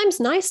it's sometimes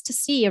nice to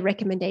see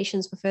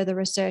recommendations for further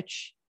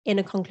research in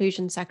a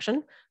conclusion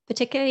section,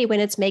 particularly when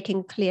it's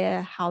making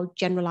clear how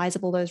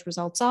generalizable those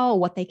results are or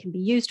what they can be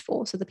used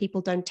for so that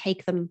people don't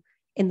take them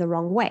in the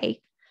wrong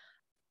way.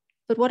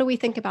 But what do we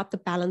think about the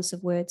balance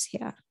of words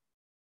here?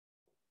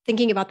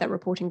 Thinking about that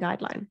reporting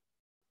guideline.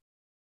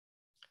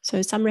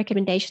 So some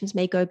recommendations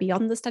may go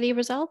beyond the study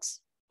results.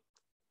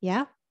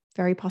 Yeah,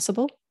 very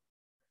possible.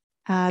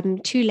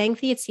 Too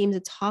lengthy, it seems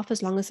it's half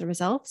as long as the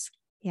results.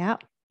 Yeah.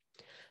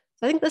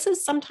 So I think this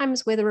is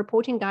sometimes where the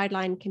reporting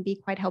guideline can be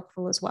quite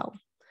helpful as well.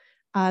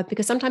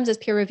 Because sometimes as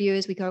peer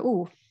reviewers, we go,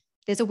 oh,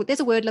 there's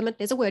a word limit,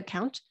 there's a word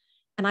count,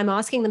 and I'm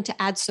asking them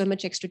to add so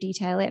much extra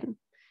detail in.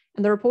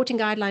 And the reporting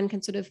guideline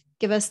can sort of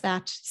give us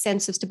that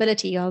sense of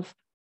stability of,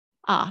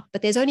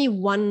 but there's only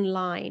one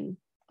line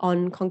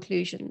on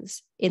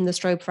conclusions in the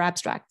Strobe for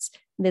abstracts.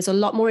 And there's a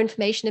lot more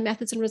information in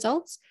methods and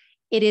results.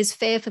 It is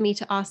fair for me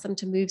to ask them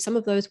to move some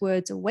of those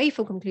words away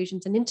from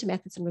conclusions and into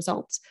methods and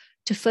results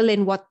to fill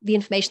in what the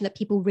information that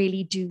people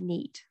really do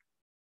need.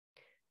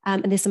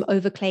 And there's some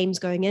overclaims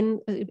going in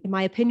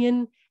my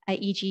opinion,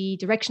 e.g.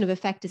 direction of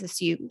effect is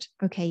assumed.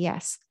 Okay,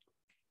 yes.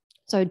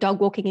 So dog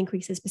walking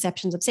increases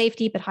perceptions of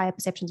safety, but higher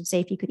perceptions of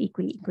safety could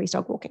equally increase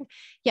dog walking.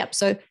 Yep,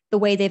 so the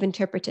way they've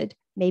interpreted,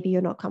 maybe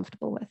you're not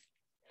comfortable with.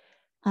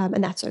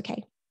 And that's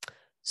okay.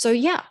 So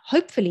yeah,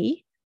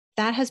 hopefully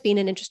that has been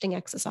an interesting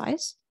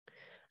exercise.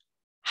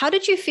 How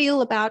did you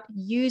feel about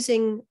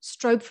using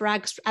Strobe for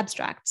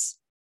abstracts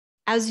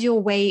as your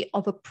way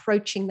of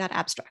approaching that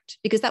abstract?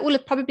 Because that will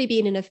have probably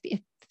been in a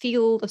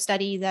field of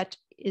study that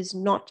is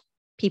not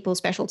people's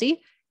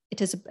specialty. It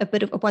is a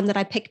bit of one that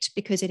I picked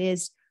because it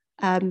is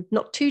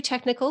not too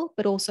technical,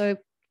 but also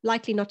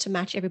likely not to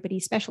match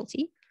everybody's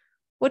specialty.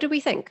 What did we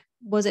think?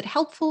 Was it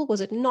helpful? Was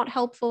it not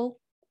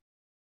helpful?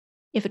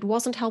 If it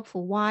wasn't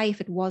helpful, why?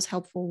 If it was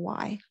helpful,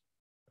 why?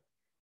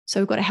 So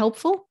we've got a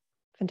helpful,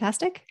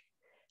 fantastic.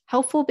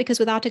 Helpful because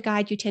without a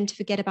guide, you tend to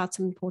forget about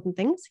some important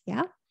things.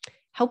 Yeah.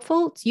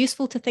 Helpful, it's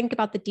useful to think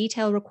about the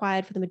detail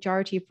required for the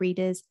majority of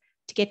readers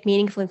to get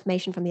meaningful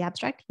information from the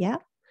abstract. Yeah.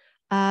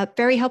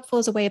 Very helpful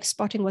as a way of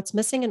spotting what's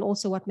missing and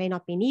also what may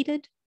not be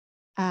needed.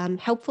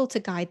 Helpful to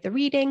guide the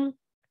reading.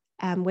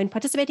 When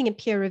participating in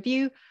peer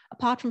review,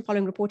 apart from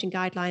following reporting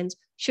guidelines,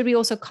 should we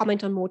also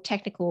comment on more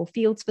technical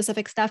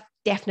field-specific stuff?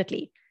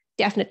 Definitely,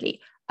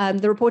 definitely.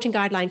 The reporting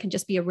guideline can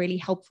just be a really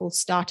helpful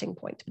starting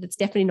point, but it's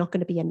definitely not going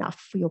to be enough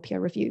for your peer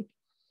review.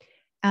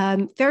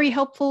 Very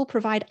helpful,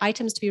 provide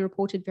items to be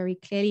reported very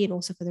clearly and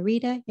also for the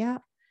reader. Yeah.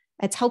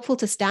 It's helpful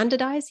to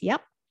standardize.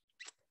 Yep.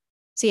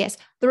 So yes,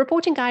 the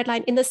reporting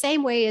guideline, in the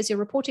same way as your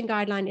reporting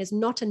guideline is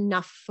not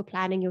enough for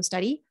planning your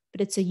study, but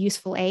it's a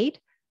useful aid.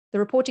 The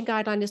reporting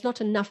guideline is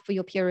not enough for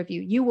your peer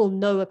review. You will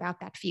know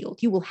about that field.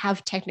 You will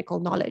have technical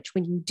knowledge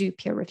when you do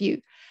peer review,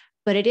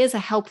 but it is a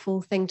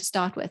helpful thing to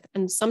start with.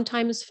 And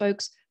sometimes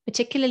folks,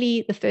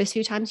 particularly the first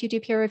few times you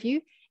do peer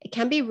review, it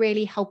can be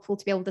really helpful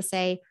to be able to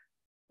say,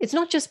 it's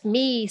not just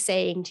me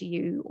saying to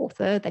you,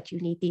 author, that you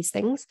need these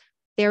things.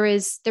 There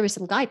is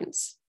some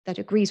guidance that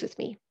agrees with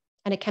me.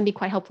 And it can be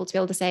quite helpful to be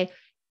able to say,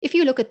 if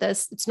you look at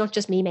this, it's not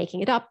just me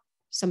making it up.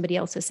 Somebody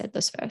else has said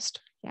this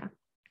first. Yeah.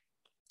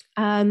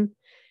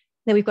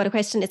 Then we've got a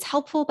question. It's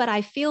helpful, but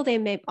I feel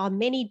there are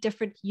many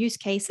different use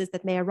cases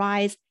that may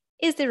arise.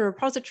 Is there a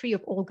repository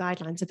of all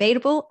guidelines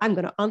available? I'm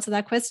going to answer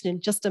that question in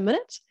just a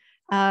minute.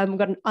 We've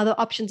got other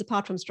options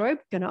apart from Strobe.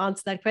 I'm going to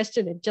answer that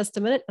question in just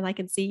a minute. And I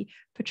can see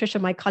Patricia,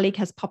 my colleague,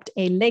 has popped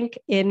a link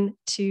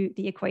into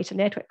the Equator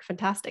Network.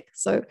 Fantastic.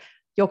 So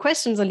your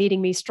questions are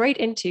leading me straight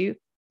into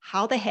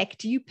how the heck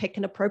do you pick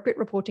an appropriate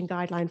reporting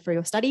guideline for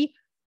your study,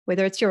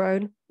 whether it's your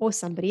own or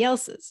somebody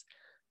else's?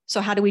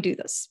 So how do we do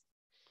this?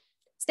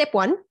 Step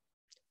one,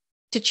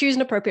 to choose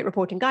an appropriate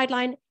reporting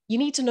guideline, you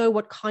need to know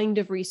what kind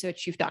of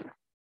research you've done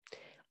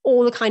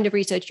or the kind of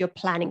research you're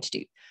planning to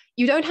do.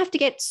 You don't have to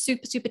get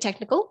super, super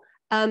technical,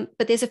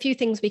 but there's a few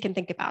things we can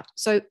think about.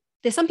 So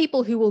there's some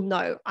people who will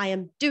know, I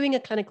am doing a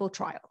clinical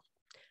trial.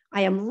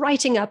 I am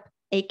writing up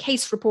a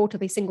case report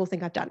of a single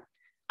thing I've done.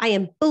 I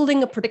am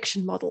building a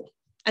prediction model.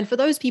 And for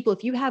those people,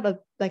 if you have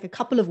a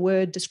couple of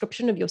word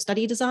description of your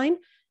study design,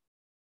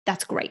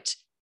 that's great.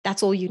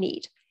 That's all you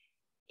need.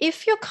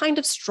 If you're kind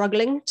of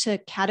struggling to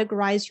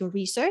categorize your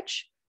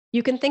research,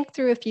 you can think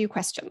through a few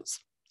questions.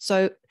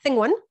 So thing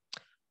one,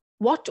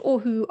 what or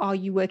who are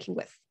you working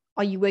with?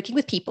 Are you working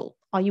with people?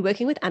 Are you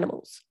working with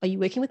animals? Are you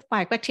working with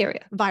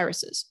bacteria,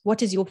 viruses?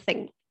 What is your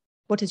thing?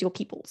 What is your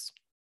people's?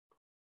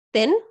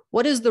 Then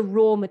what is the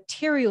raw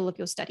material of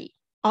your study?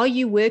 Are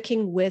you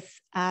working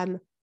with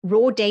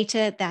raw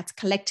data that's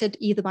collected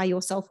either by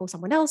yourself or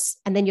someone else,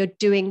 and then you're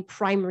doing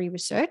primary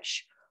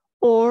research?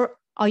 Or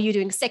are you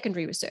doing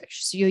secondary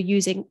research? So you're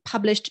using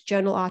published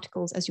journal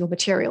articles as your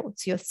material.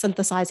 So you're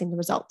synthesizing the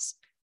results,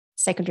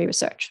 secondary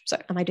research. So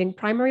am I doing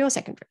primary or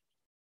secondary?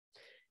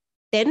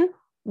 Then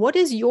what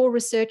is your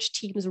research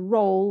team's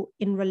role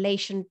in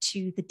relation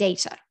to the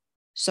data?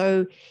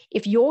 So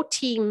if your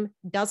team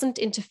doesn't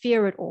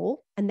interfere at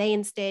all, and they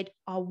instead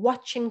are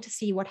watching to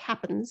see what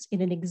happens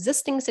in an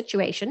existing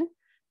situation,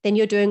 then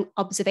you're doing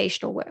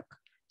observational work.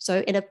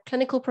 So in a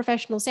clinical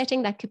professional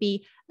setting, that could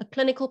be a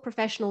clinical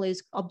professional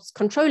is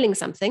controlling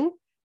something,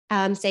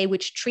 say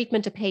which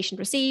treatment a patient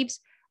receives,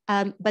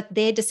 but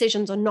their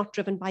decisions are not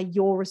driven by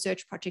your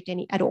research project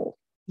at all.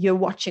 You're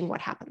watching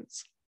what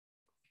happens.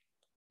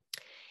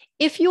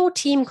 If your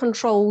team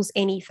controls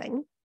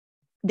anything,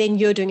 then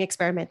you're doing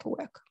experimental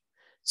work.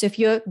 So if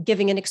you're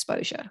giving an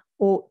exposure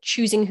or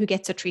choosing who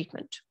gets a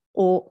treatment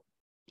or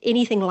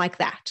anything like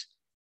that,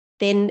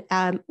 then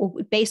or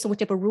based on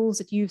whatever rules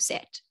that you've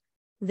set,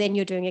 then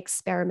you're doing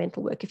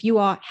experimental work. If you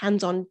are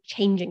hands-on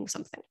changing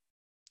something.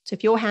 So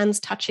if your hands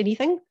touch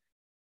anything,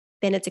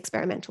 then it's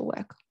experimental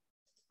work.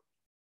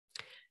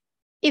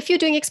 If you're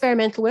doing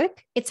experimental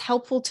work, it's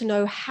helpful to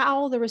know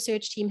how the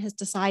research team has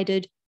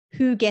decided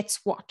who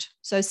gets what.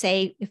 So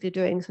say if you're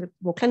doing sort of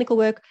more clinical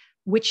work,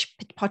 which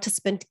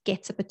participant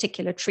gets a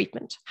particular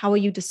treatment. How are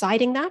you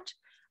deciding that?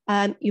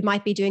 You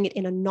might be doing it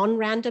in a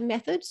non-random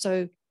method.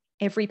 So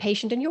every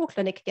patient in your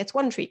clinic gets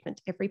one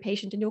treatment. Every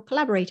patient in your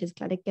collaborator's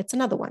clinic gets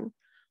another one.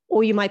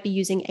 Or you might be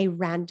using a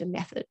random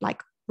method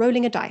like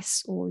rolling a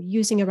dice or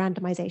using a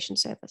randomization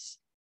service.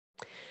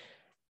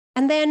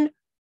 And then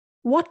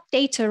what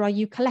data are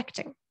you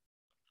collecting?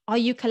 Are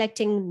you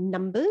collecting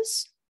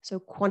numbers, so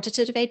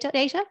quantitative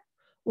data,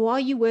 or are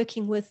you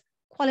working with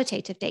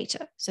qualitative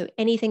data, so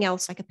anything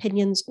else like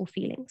opinions or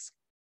feelings?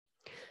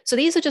 So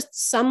these are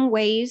just some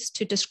ways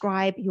to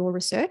describe your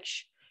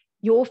research.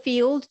 Your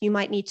field, you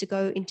might need to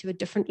go into a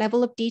different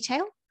level of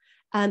detail,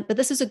 but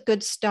this is a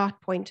good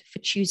start point for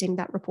choosing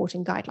that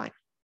reporting guideline.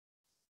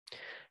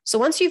 So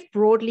once you've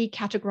broadly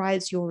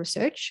categorized your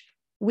research,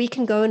 we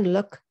can go and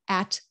look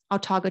at our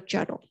target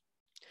journal.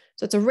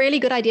 So it's a really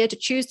good idea to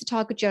choose the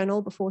target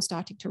journal before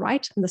starting to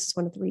write, and this is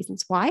one of the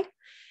reasons why.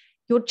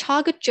 Your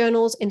target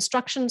journal's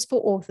instructions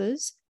for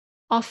authors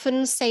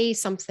often say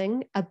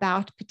something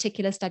about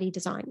particular study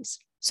designs.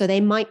 So they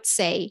might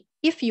say,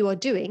 if you are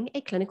doing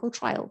a clinical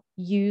trial,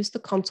 use the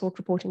consort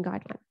reporting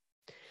guideline.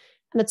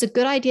 And it's a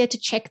good idea to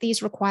check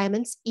these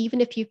requirements,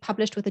 even if you've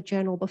published with a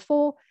journal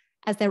before,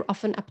 as they're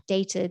often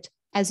updated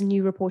as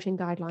new reporting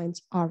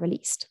guidelines are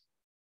released.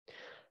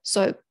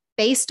 So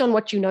based on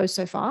what you know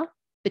so far,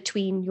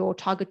 between your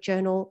target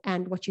journal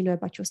and what you know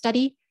about your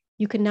study,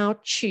 you can now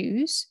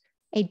choose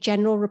a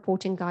general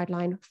reporting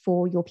guideline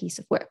for your piece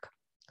of work.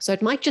 So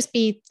it might just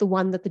be the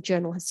one that the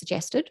journal has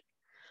suggested.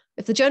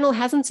 If the journal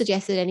hasn't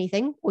suggested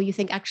anything, or you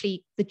think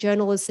actually the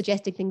journal is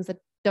suggesting things that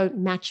don't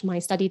match my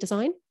study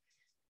design,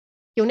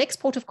 your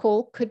next port of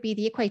call could be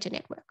the Equator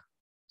Network.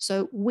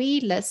 So we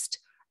list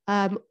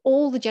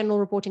all the general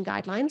reporting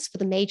guidelines for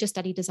the major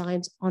study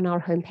designs on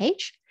our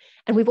homepage.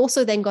 And we've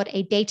also then got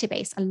a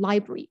database, a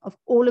library of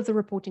all of the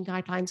reporting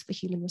guidelines for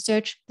human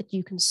research that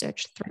you can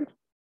search through.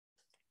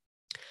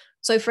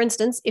 So for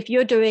instance, if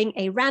you're doing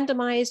a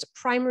randomized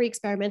primary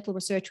experimental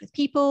research with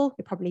people,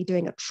 you're probably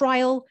doing a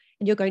trial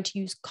and you're going to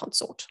use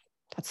consort.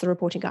 That's the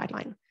reporting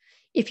guideline.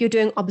 If you're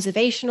doing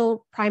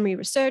observational primary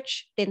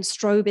research, then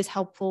STROBE is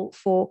helpful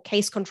for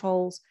case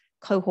controls,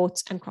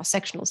 cohorts, and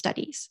cross-sectional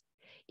studies.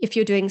 If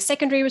you're doing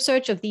secondary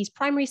research of these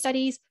primary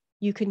studies,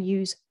 you can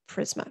use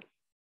PRISMA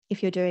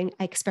if you're doing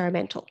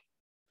experimental.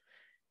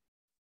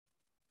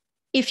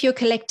 If you're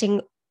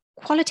collecting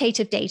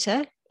qualitative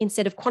data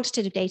instead of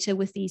quantitative data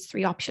with these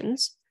three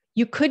options,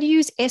 you could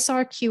use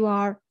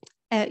SRQR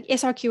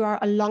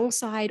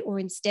alongside or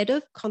instead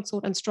of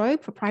consort and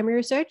STROBE for primary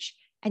research,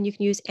 and you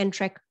can use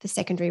NTREC for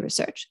secondary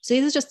research. So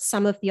these are just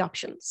some of the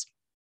options.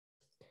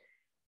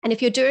 And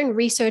if you're doing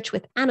research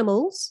with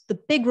animals, the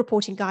big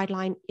reporting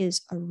guideline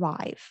is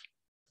ARRIVE.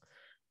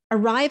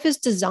 ARRIVE is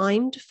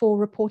designed for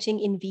reporting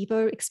in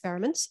vivo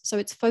experiments, so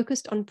it's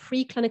focused on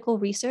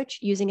preclinical research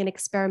using an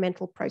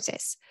experimental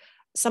process.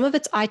 Some of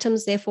its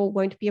items, therefore,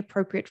 won't be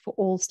appropriate for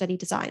all study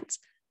designs,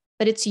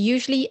 but it's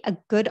usually a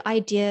good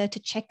idea to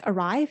check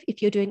ARRIVE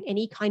if you're doing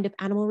any kind of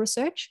animal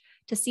research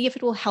to see if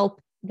it will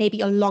help maybe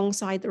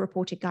alongside the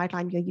reporting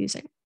guideline you're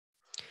using.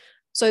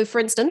 So for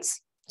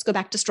instance, let's go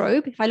back to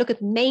STROBE. If I look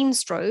at main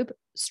STROBE,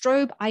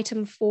 STROBE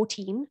item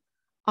 14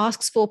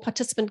 asks for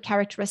participant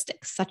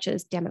characteristics such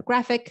as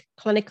demographic,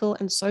 clinical,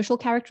 and social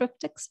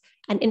characteristics,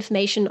 and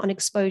information on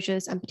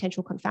exposures and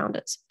potential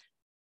confounders.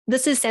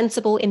 This is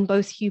sensible in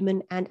both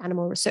human and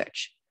animal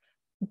research.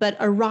 But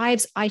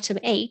ARRIVE's item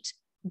 8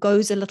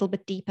 goes a little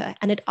bit deeper,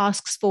 and it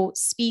asks for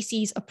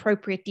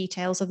species-appropriate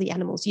details of the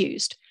animals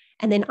used.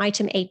 And then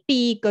item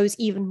 8B goes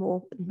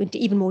into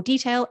even more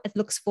detail. It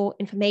looks for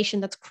information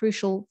that's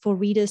crucial for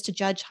readers to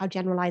judge how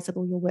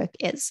generalizable your work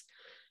is.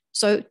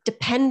 So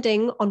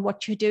depending on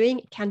what you're doing,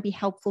 it can be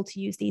helpful to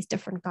use these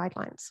different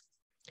guidelines.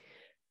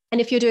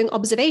 And if you're doing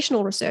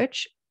observational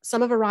research,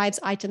 some of ARRIVE's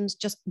items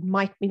just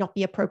might not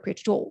be appropriate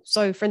at all.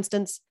 So for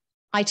instance,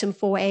 item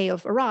 4A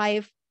of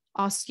ARRIVE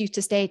asks you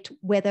to state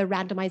whether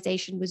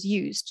randomization was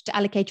used to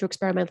allocate your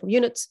experimental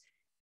units.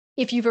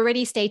 If you've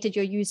already stated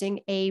you're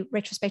using a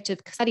retrospective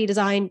study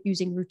design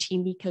using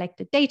routinely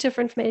collected data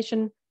for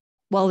information,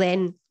 well,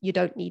 then you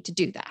don't need to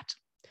do that.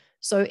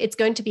 So it's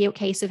going to be a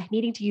case of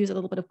needing to use a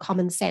little bit of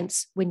common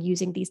sense when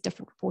using these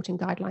different reporting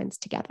guidelines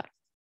together.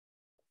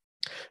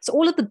 So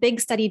all of the big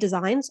study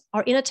designs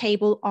are in a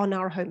table on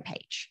our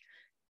homepage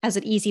as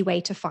an easy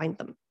way to find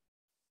them.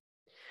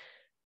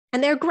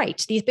 And they're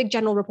great, these big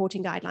general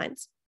reporting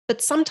guidelines,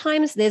 but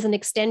sometimes there's an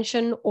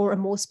extension or a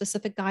more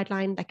specific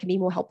guideline that can be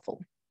more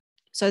helpful.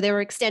 So there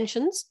are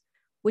extensions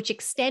which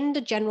extend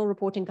a general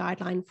reporting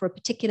guideline for a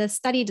particular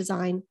study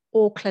design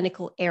or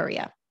clinical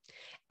area.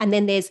 And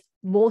then there's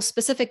more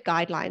specific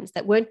guidelines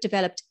that weren't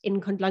developed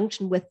in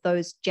conjunction with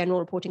those general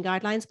reporting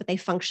guidelines, but they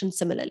function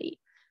similarly.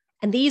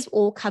 And these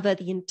all cover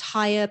the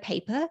entire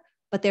paper,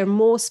 but they're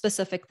more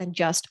specific than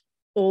just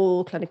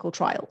all clinical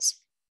trials.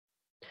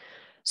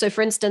 So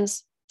for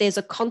instance, there's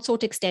a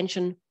consort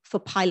extension for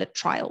pilot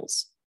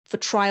trials, for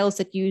trials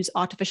that use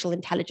artificial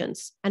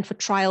intelligence, and for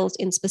trials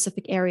in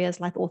specific areas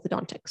like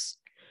orthodontics.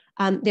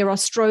 There are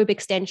strobe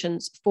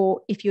extensions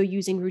for if you're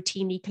using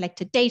routinely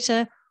collected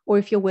data or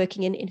if you're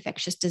working in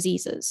infectious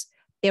diseases.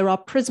 There are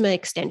Prisma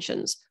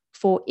extensions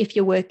for if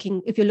you're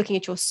looking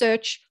at your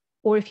search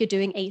or if you're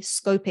doing a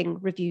scoping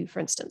review, for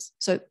instance.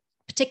 So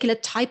particular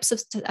types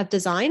of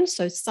designs,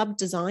 so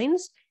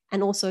sub-designs,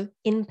 and also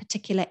in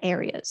particular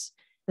areas.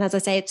 And as I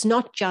say, it's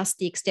not just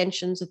the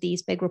extensions of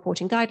these big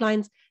reporting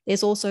guidelines.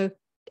 There's also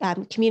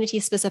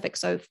community-specific,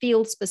 so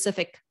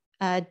field-specific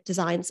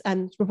designs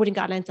and reporting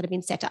guidelines that have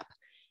been set up.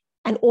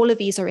 And all of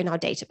these are in our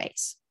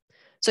database.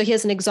 So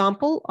here's an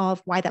example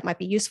of why that might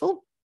be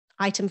useful.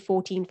 Item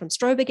 14 from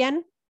Strobe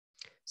again.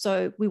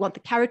 So we want the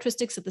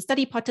characteristics of the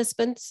study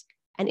participants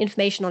and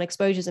information on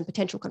exposures and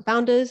potential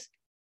confounders.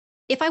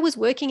 If I was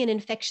working in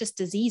infectious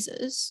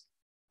diseases,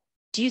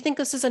 do you think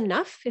this is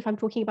enough if I'm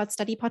talking about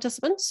study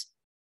participants?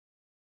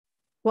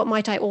 What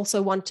might I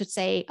also want to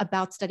say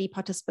about study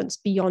participants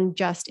beyond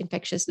just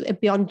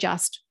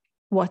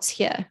what's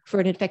here for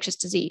an infectious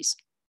disease?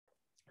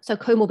 So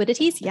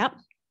comorbidities, yeah.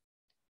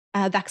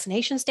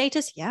 Vaccination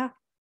status, yeah.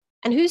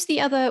 And what's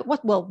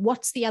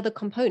the other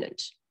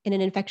component in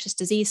an infectious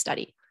disease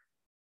study?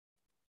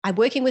 I'm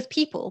working with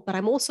people, but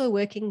I'm also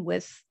working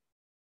with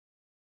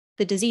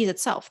the disease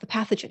itself, the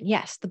pathogen,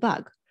 yes, the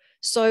bug.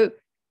 So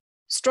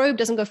Strobe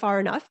doesn't go far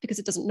enough because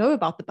it doesn't know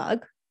about the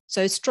bug.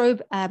 So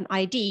Strobe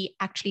ID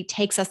actually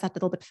takes us that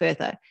little bit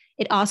further.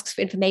 It asks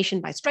for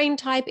information by strain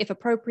type, if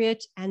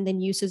appropriate, and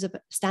then uses of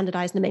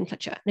standardized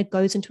nomenclature. And it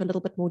goes into a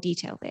little bit more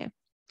detail there.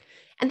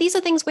 And these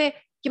are things where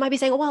you might be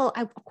saying, well,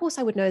 of course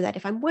I would know that.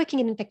 If I'm working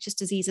in infectious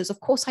diseases, of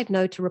course I'd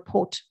know to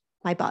report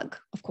my bug,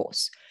 of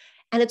course.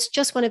 And it's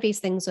just one of these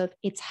things of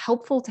it's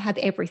helpful to have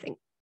everything.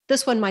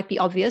 This one might be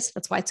obvious.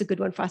 That's why it's a good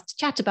one for us to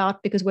chat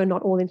about, because we're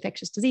not all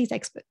infectious disease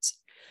experts.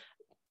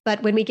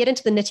 But when we get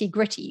into the nitty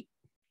gritty,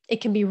 it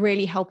can be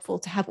really helpful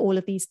to have all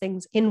of these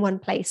things in one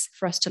place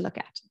for us to look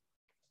at.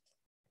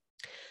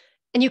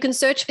 And you can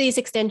search for these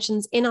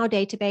extensions in our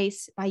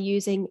database by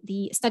using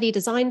the study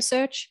design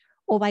search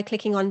or by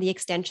clicking on the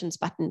extensions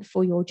button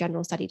for your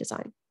general study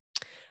design.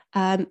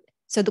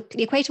 So the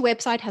Equator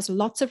website has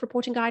lots of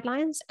reporting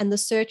guidelines, and the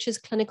search's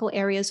clinical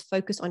areas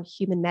focus on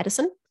human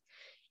medicine.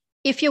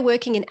 If you're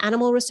working in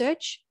animal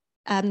research,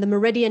 the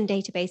Meridian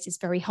database is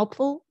very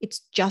helpful.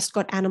 It's just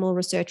got animal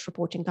research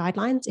reporting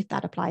guidelines, if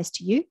that applies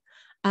to you.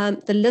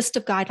 The list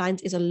of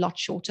guidelines is a lot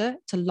shorter.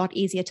 It's a lot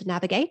easier to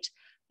navigate,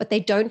 but they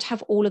don't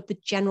have all of the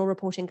general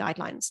reporting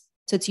guidelines.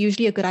 So it's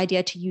usually a good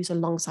idea to use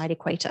alongside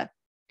Equator.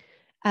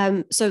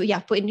 So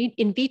yeah, for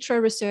in vitro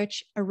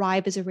research,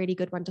 Arrive is a really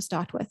good one to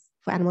start with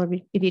for animal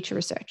in vitro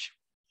research.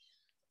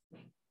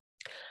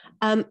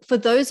 For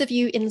those of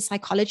you in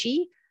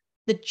psychology,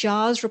 the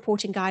JARS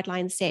reporting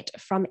guideline set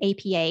from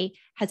APA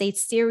has a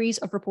series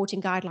of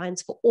reporting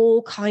guidelines for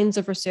all kinds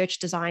of research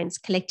designs,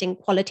 collecting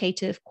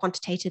qualitative,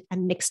 quantitative,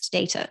 and mixed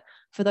data.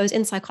 For those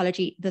in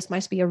psychology, this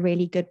might be a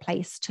really good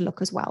place to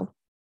look as well.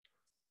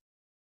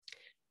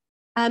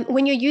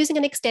 When you're using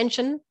an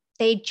extension,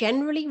 they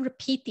generally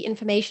repeat the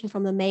information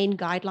from the main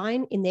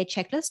guideline in their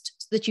checklist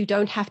so that you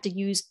don't have to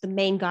use the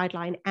main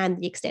guideline and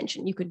the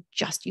extension. You could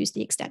just use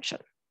the extension.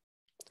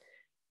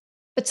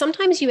 But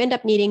sometimes you end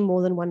up needing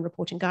more than one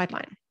reporting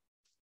guideline.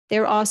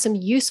 There are some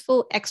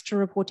useful extra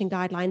reporting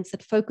guidelines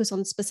that focus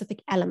on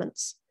specific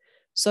elements.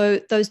 So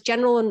those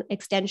general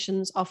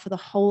extensions are for the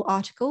whole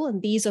article,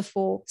 and these are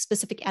for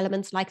specific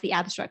elements like the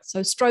abstract. So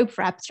Strobe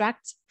for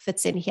abstracts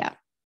fits in here.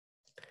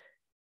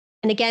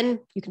 And again,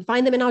 you can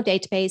find them in our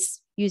database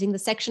using the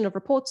section of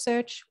report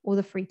search or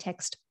the free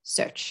text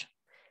search.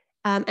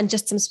 And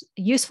just some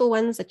useful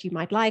ones that you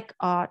might like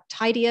are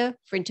Tidier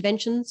for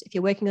interventions. If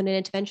you're working on an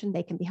intervention,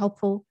 they can be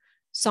helpful.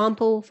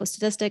 Sample for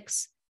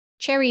statistics,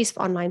 Cherries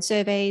for online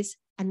surveys,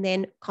 and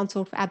then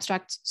Consort for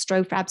abstracts,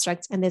 Strobe for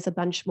abstracts, and there's a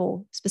bunch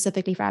more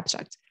specifically for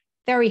abstracts.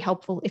 Very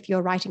helpful if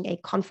you're writing a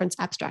conference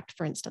abstract,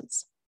 for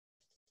instance.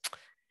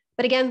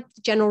 But again,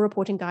 general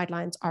reporting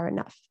guidelines are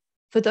enough.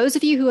 For those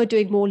of you who are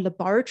doing more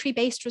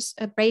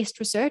laboratory-based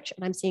research,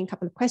 and I'm seeing a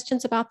couple of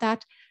questions about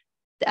that,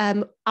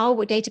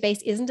 our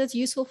database isn't as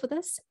useful for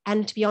this.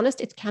 And to be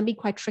honest, it can be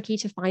quite tricky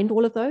to find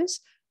all of those,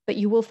 but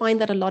you will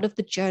find that a lot of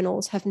the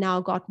journals have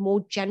now got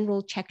more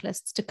general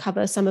checklists to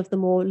cover some of the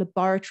more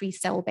laboratory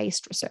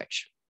cell-based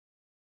research.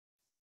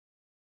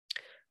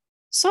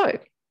 So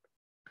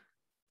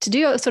to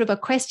do sort of a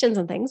questions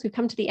and things, we've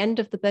come to the end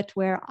of the bit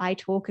where I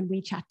talk and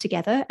we chat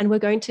together, and we're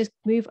going to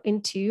move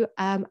into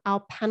our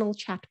panel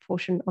chat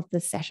portion of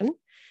this session.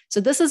 So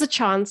this is a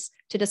chance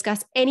to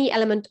discuss any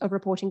element of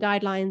reporting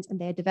guidelines and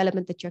their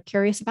development that you're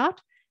curious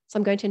about. So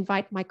I'm going to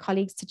invite my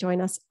colleagues to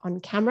join us on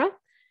camera.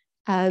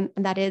 And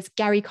that is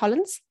Gary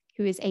Collins,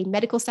 who is a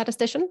medical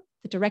statistician,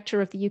 the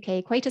director of the UK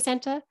Equator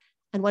Centre,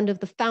 and one of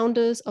the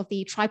founders of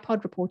the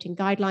Tripod Reporting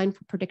Guideline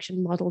for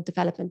Prediction Model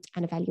Development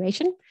and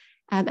Evaluation.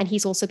 And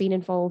he's also been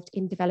involved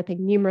in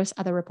developing numerous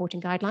other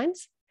reporting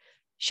guidelines.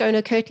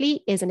 Shona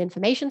Kirtley is an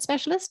information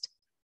specialist.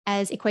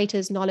 As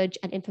Equator's Knowledge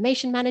and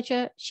Information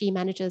Manager, she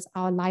manages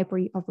our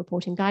Library of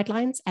Reporting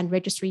Guidelines and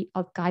Registry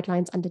of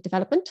Guidelines under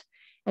Development.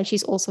 And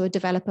she's also a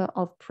developer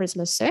of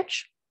Prisma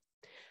Search.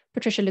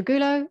 Patricia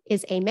Lagulo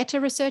is a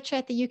meta-researcher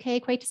at the UK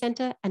Equator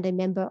Centre and a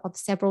member of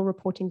several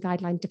reporting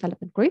guideline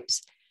development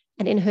groups.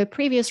 And in her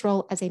previous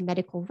role as a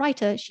medical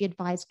writer, she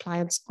advised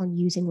clients on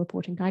using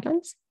reporting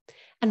guidelines.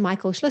 And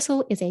Michael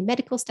Schlissel is a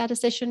medical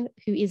statistician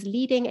who is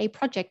leading a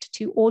project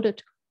to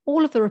audit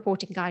all of the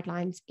reporting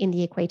guidelines in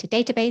the Equator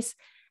database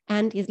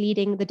and is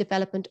leading the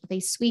development of a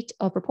suite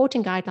of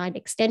reporting guideline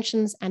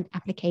extensions and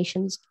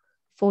applications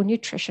for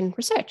nutrition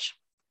research.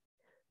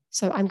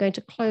 So I'm going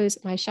to close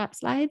my chat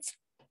slides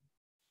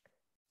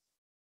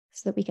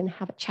so that we can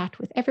have a chat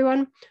with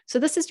everyone. So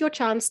this is your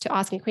chance to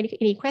ask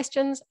any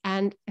questions,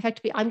 and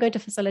effectively I'm going to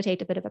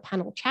facilitate a bit of a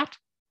panel chat.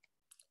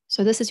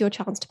 So this is your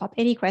chance to pop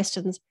any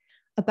questions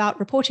about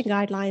reporting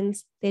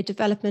guidelines, their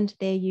development,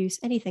 their use,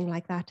 anything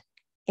like that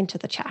into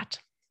the chat.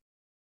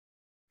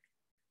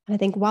 And I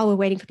think while we're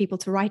waiting for people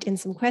to write in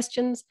some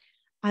questions,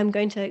 I'm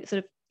going to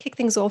sort of kick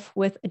things off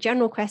with a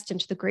general question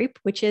to the group,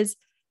 which is,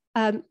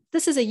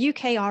 this is a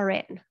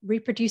UKRN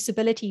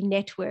reproducibility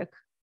network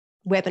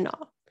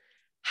webinar.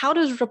 How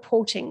does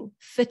reporting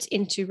fit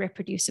into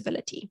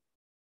reproducibility?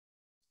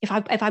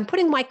 If I'm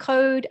putting my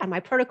code and my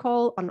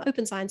protocol on an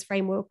open science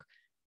framework,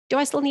 do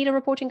I still need a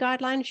reporting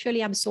guideline?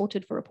 Surely I'm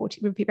sorted for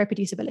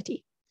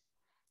reproducibility.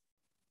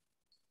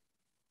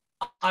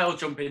 I'll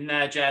jump in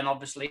there, Jen,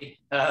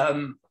 obviously.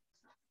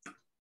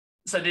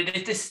 So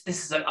this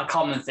is a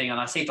common thing, and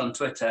I see it on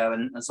Twitter,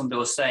 and somebody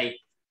will say,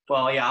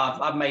 well, yeah,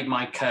 I've made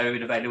my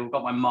code available,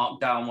 got my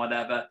markdown,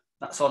 whatever.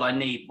 That's all I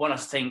need. When I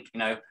think, you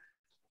know,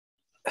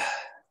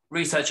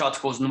 research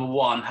articles, number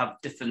one, have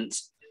different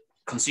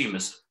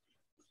consumers.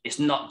 It's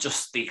not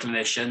just the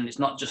clinician, it's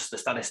not just the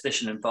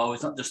statistician involved,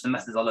 it's not just the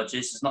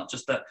methodologist, it's not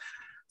just the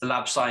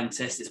lab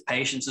scientist, it's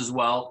patients as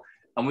well.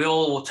 And we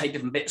all will take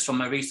different bits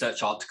from a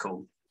research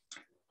article.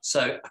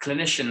 So a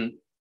clinician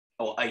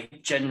or a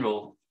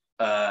general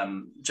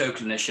Joe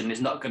clinician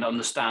is not going to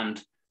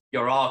understand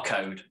your R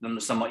code and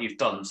understand what you've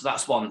done. So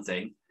that's one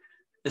thing.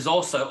 There's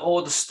also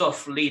all the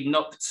stuff leading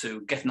up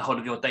to getting a hold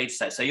of your data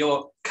set. So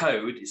your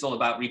code is all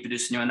about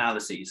reproducing your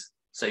analyses.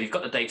 So you've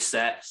got the data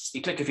set,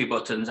 you click a few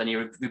buttons and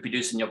you're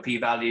reproducing your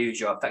p-values,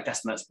 your effect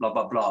estimates, blah,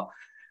 blah, blah.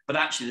 But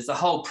actually there's a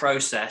whole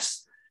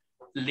process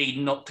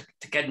leading up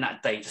to getting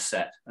that data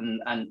set.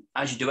 And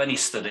as you do any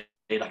study,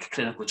 like a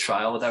clinical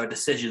trial, there are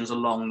decisions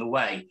along the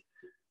way.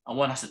 And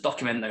one has to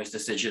document those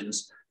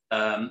decisions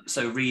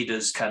so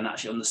readers can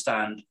actually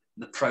understand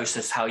the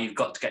process, how you've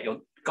got to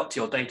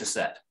your data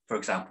set, for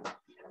example.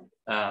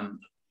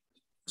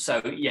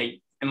 So yeah,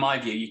 in my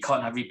view, you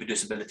can't have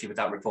reproducibility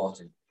without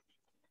reporting.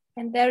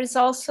 And there is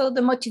also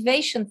the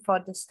motivation for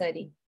the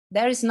study.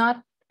 There is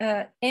not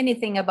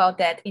anything about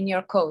that in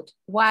your code,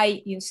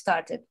 why you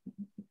started,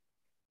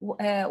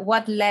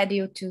 what led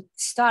you to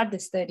start the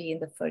study in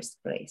the first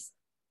place?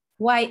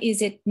 Why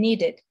is it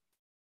needed?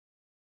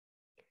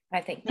 I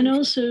think. And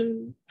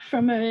also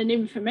from an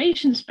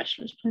information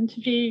specialist point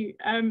of view,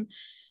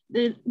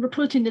 the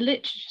reporting the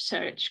literature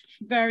search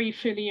very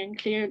fully and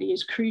clearly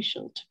is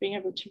crucial to being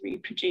able to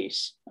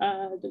reproduce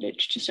the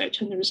literature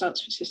search and the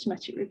results for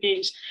systematic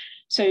reviews.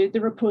 So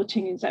the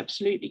reporting is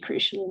absolutely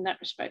crucial in that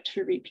respect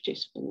for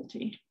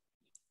reproducibility.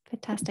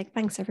 Fantastic,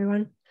 thanks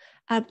everyone.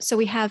 So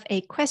we have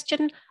a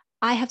question.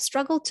 I have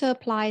struggled to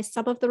apply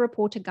some of the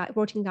reporting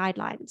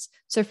guidelines.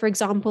 So for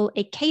example,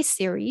 a case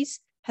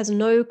series has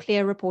no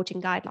clear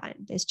reporting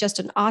guideline. There's just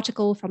an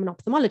article from an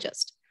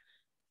ophthalmologist.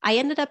 I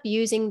ended up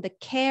using the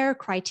CARE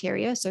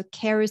criteria. So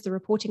CARE is the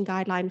reporting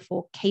guideline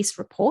for case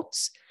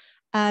reports.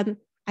 I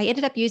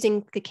ended up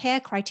using the CARE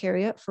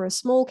criteria for a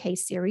small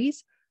case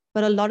series,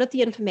 but a lot of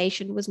the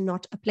information was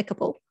not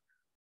applicable.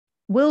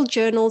 Will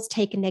journals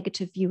take a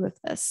negative view of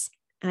this?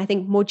 And I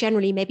think more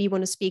generally, maybe you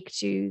want to speak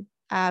to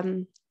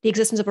the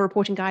existence of a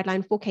reporting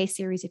guideline for case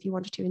series if you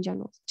wanted to in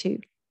general too.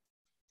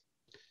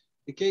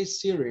 The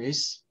case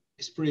series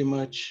is pretty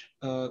much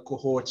a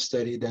cohort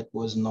study that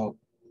was not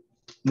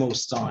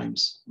most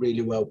times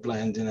really well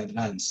planned in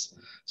advance.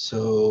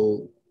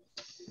 So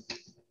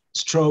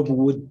Strobe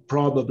would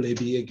probably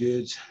be a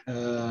good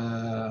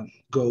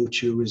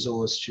go-to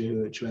resource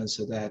to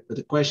answer that. But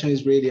the question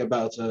is really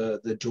about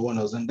the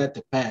journals, and that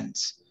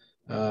depends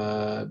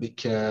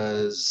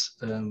because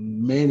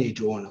many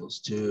journals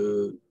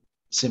do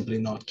simply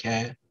not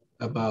care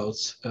about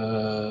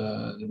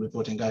the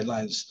reporting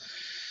guidelines.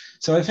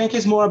 So I think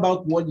it's more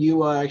about what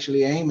you are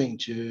actually aiming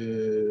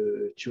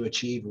to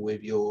achieve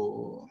with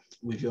your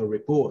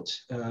report,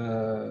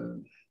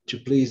 to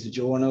please the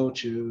journal,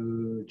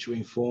 to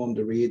inform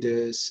the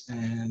readers.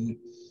 And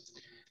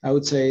I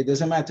would say it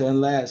doesn't matter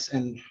unless,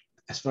 and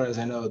as far as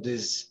I know,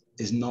 this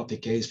is not the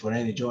case for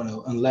any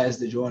journal, unless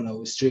the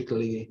journal is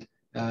strictly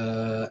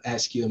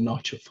ask you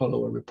not to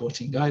follow a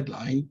reporting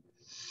guideline,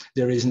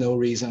 there is no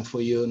reason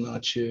for you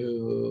not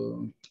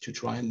to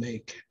try and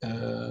make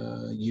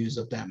use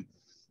of them.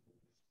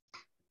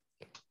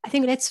 I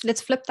think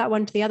let's flip that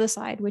one to the other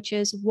side, which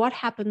is what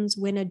happens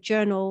when a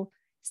journal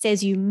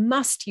says you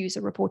must use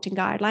a reporting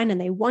guideline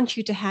and they want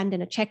you to hand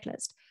in a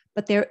checklist,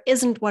 but there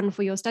isn't one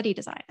for your study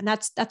design. And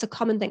that's a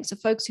common thing. So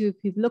folks who've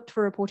looked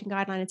for a reporting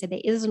guideline and said there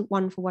isn't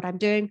one for what I'm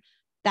doing,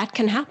 that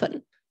can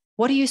happen.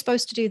 What are you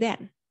supposed to do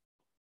then?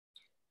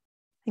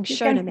 I think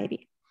Shona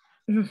maybe.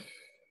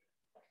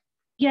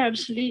 Yeah,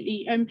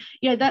 absolutely.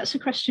 Yeah, that's a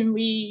question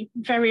we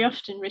very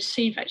often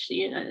receive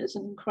actually as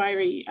an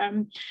inquiry.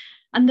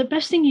 And the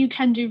best thing you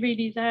can do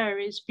really there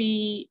is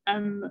be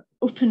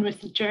open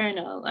with the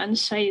journal and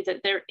say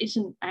that there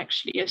isn't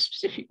actually a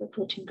specific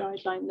reporting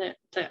guideline that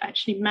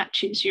actually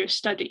matches your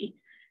study.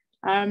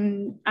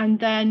 And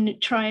then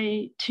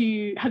try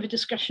to have a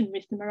discussion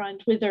with them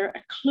around whether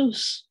a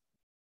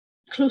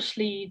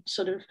closely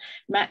sort of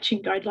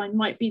matching guideline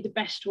might be the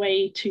best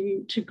way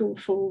to go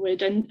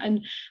forward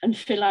and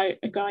fill out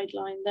a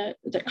guideline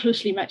that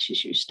closely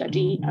matches your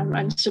study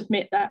and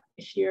submit that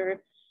with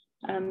your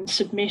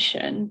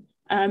submission.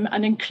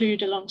 And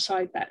include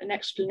alongside that an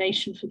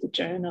explanation for the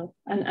journal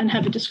and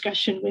have a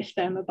discussion with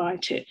them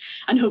about it.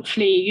 And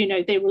hopefully, you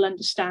know, they will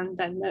understand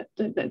then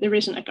that there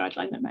isn't a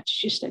guideline that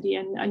matches your study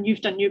and you've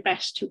done your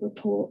best to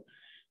report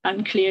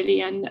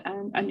clearly and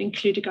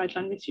include a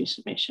guideline with your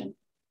submission.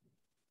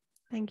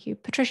 Thank you.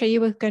 Patricia,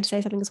 you were going to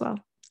say something as well.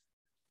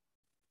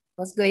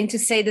 I was going to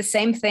say the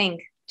same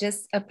thing.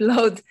 Just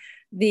upload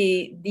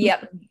the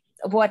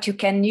what you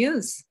can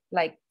use,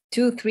 like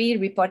 2-3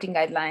 reporting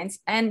guidelines,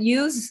 and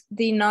use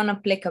the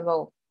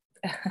non-applicable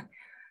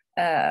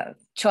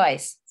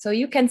choice. So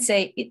you can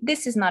say,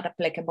 this is not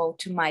applicable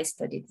to my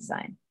study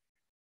design.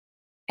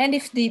 And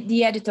if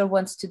the editor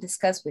wants to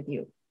discuss with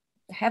you,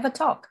 have a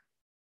talk.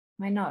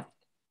 Why not?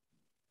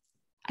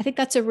 I think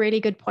that's a really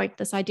good point,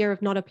 this idea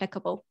of not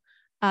applicable.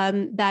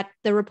 That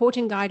the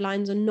reporting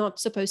guidelines are not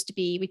supposed to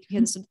be, we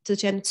can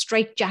suggest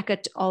straight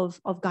jacket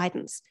of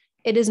guidance.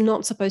 It is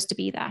not supposed to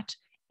be that.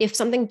 If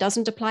something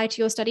doesn't apply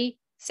to your study,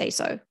 say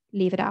so,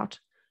 leave it out.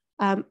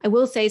 I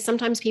will say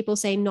sometimes people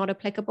say not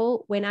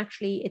applicable when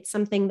actually it's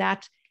something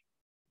that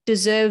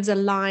deserves a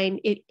line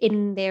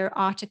in their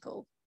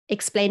article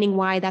explaining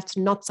why that's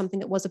not something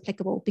that was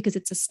applicable because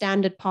it's a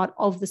standard part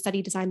of the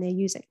study design they're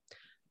using.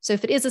 So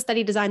if it is a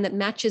study design that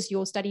matches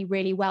your study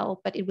really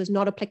well, but it was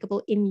not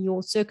applicable in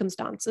your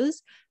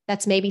circumstances,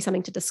 that's maybe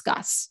something to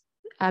discuss.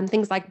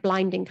 Things like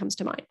blinding comes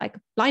to mind. Like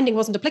blinding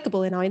wasn't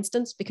applicable in our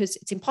instance because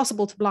it's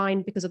impossible to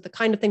blind because of the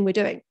kind of thing we're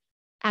doing.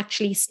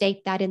 Actually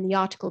state that in the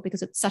article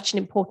because it's such an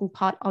important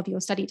part of your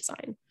study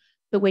design.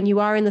 But when you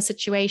are in the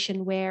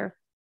situation where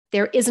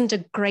there isn't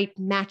a great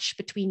match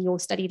between your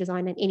study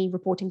design and any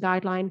reporting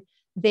guideline,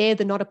 there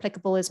the not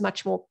applicable is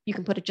much more, you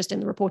can put it just in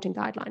the reporting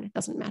guideline. It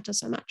doesn't matter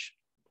so much.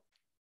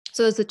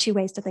 So those are 2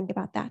 ways to think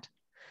about that.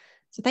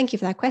 So thank you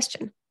for that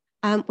question.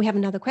 We have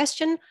another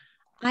question.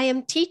 I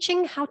am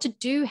teaching how to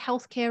do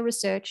healthcare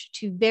research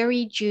to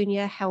very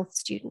junior health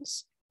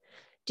students.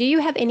 Do you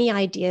have any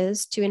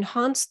ideas to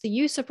enhance the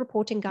use of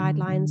reporting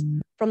guidelines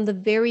from the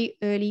very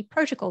early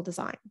protocol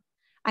design?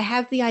 I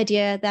have the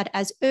idea that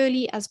as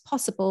early as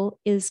possible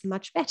is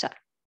much better.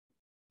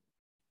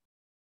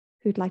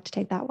 Who'd like to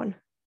take that one?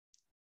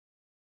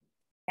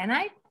 Can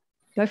I?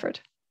 Go for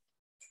it.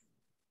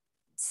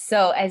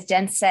 So as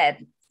Jen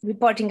said,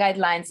 reporting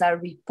guidelines are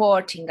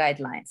reporting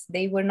guidelines.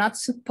 They were not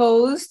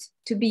supposed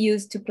to be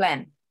used to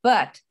plan.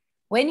 But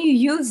when you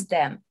use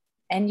them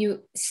and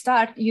you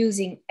start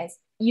using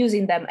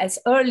them as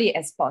early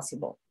as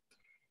possible,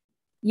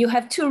 you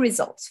have 2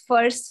 results.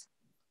 First,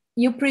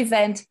 you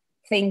prevent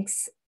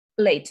things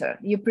later.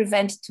 You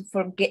prevent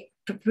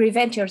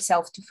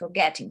yourself to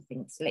forgetting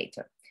things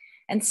later.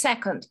 And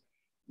second,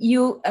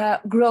 you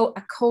grow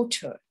a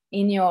culture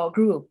in your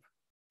group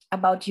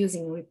about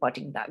using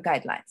reporting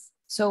guidelines.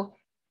 So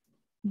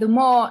the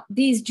more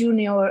these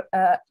junior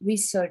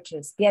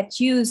researchers get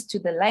used to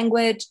the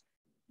language,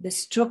 the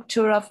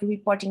structure of the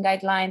reporting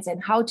guidelines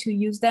and how to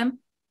use them,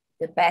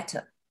 the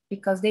better,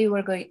 because they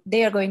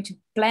are going to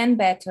plan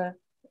better,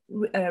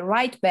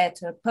 write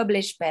better,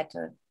 publish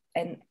better,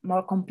 and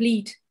more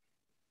complete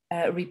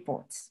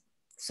reports.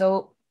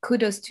 So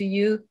kudos to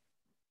you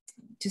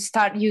to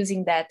start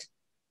using that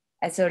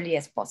as early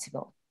as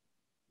possible.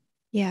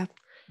 Yeah.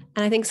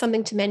 And I think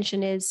something to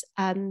mention is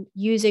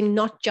using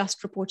not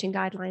just reporting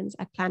guidelines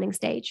at planning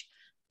stage.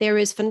 There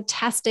is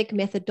fantastic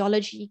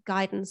methodology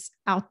guidance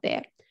out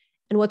there.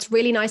 And what's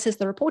really nice is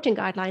the reporting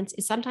guidelines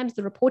is sometimes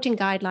the reporting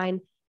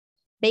guideline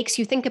makes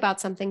you think about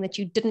something that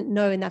you didn't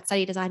know in that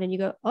study design. And you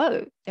go,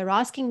 oh, they're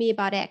asking me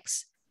about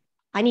X.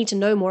 I need to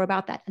know more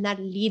about that. And that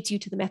leads you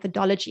to the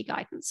methodology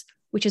guidance,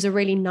 which is a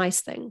really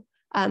nice thing.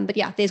 But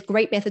yeah, there's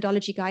great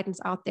methodology guidance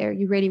out there.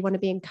 You really want to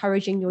be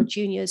encouraging your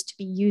juniors to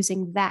be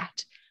using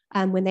that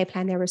when they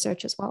plan their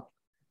research as well.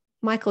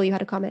 Michael, you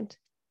had a comment.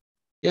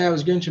 Yeah, I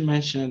was going to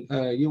mention,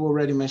 you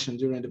already mentioned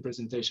during the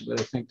presentation, but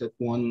I think that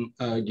one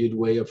good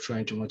way of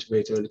trying to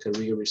motivate early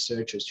career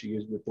researchers to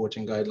use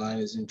reporting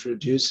guidelines is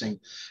introducing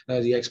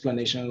the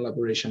explanation and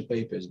elaboration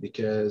papers,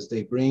 because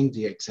they bring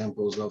the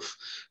examples of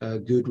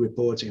good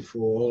reporting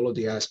for all of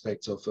the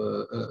aspects of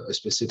a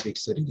specific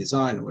study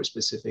design or a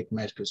specific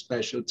medical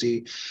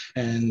specialty.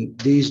 And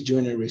these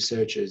junior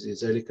researchers,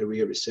 these early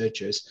career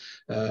researchers,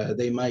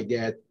 they might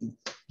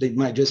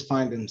just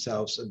find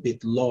themselves a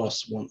bit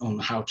lost on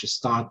how to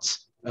start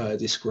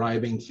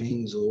describing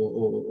things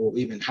or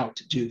even how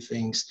to do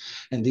things.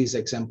 And these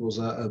examples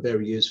are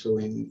very useful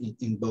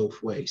in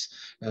both ways.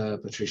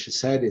 Patricia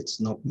said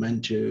it's not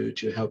meant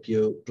to help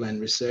you plan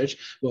research,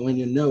 but when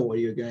you know what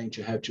you're going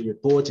to have to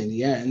report in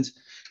the end,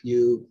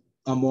 you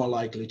are more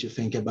likely to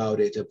think about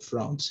it up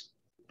front.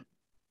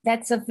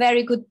 That's a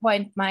very good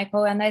point,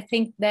 Michael. And I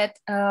think that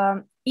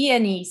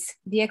E&Es,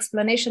 the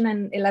explanation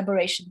and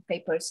elaboration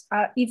papers,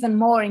 are even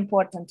more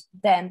important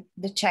than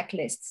the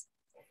checklists,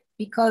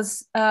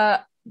 because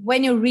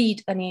when you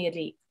read an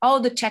E&E, all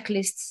the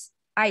checklists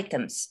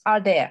items are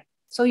there.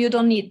 So you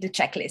don't need the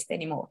checklist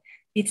anymore.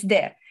 It's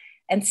there.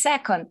 And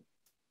second,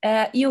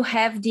 you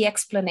have the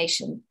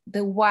explanation,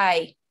 the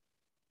why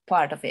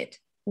part of it.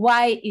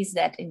 Why is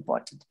that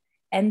important?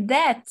 And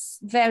that's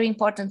very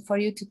important for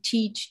you to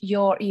teach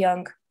your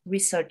young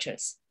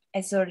researchers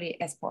as early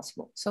as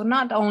possible. So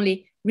not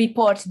only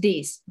report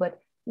this, but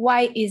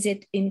why is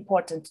it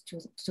important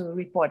to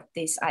report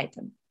this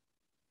item?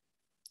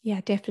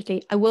 Yeah,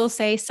 definitely. I will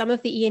say some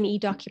of the E&E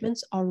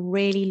documents are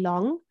really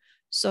long.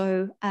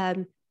 So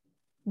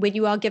when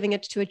you are giving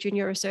it to a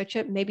junior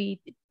researcher, maybe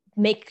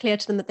make clear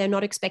to them that they're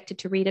not expected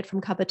to read it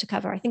from cover to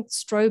cover. I think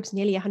Strobe's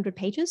nearly 100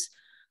 pages.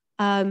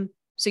 So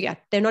yeah,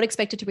 they're not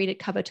expected to read it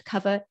cover to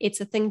cover.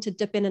 It's a thing to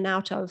dip in and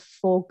out of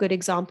for good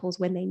examples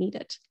when they need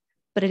it.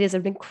 But it is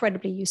an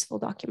incredibly useful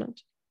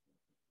document.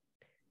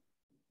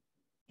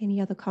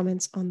 Any other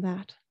comments on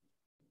that?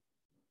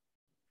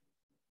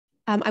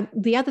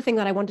 The other thing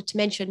that I wanted to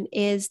mention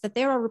is that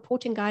there are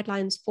reporting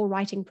guidelines for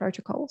writing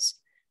protocols.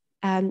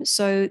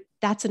 So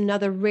that's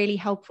another really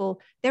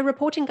helpful. They're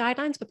reporting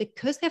guidelines, but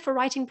because they're for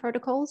writing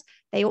protocols,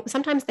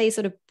 sometimes they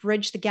sort of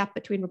bridge the gap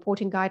between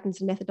reporting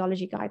guidance and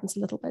methodology guidance a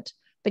little bit.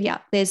 But yeah,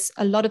 there's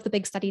a lot of the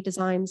big study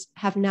designs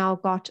have now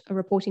got a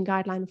reporting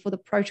guideline for the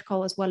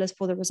protocol as well as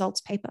for the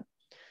results paper.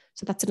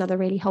 So that's another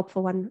really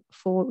helpful one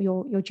for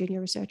your junior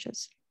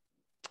researchers.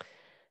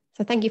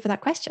 So thank you for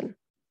that question.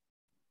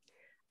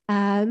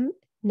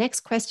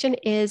 Next question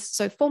is,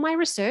 so for my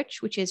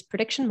research, which is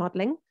prediction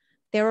modeling,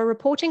 there are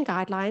reporting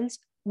guidelines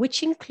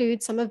which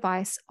include some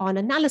advice on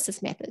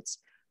analysis methods,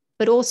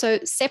 but also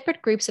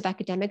separate groups of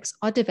academics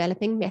are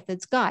developing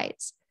methods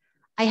guides.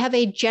 I have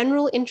a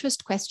general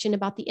interest question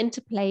about the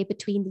interplay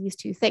between these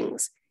two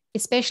things,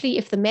 especially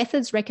if the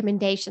methods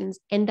recommendations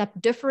end up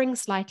differing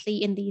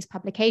slightly in these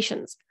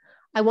publications.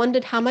 I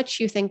wondered how much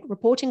you think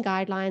reporting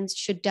guidelines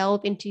should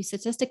delve into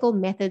statistical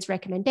methods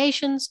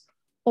recommendations,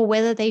 or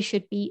whether they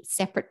should be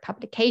separate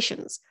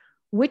publications,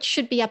 which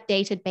should be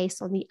updated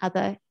based on the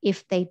other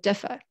if they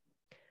differ.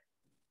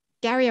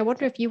 Gary, I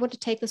wonder if you want to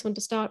take this one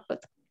to start with.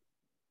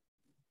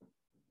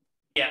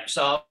 Yeah,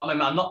 so I'm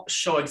not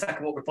sure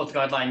exactly what reporting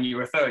guideline you're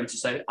referring to.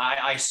 So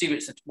I assume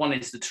one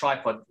is the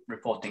tripod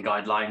reporting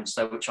guideline,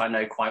 so which I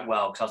know quite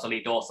well because I was a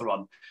lead author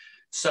on.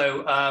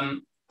 So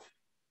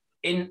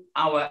in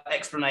our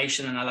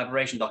explanation and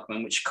elaboration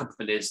document, which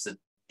accompanies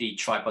the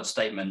tripod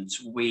statement,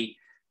 we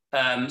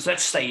so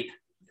let's say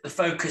the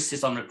focus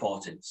is on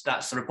reporting. So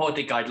that's the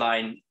reporting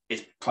guideline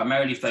is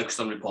primarily focused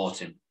on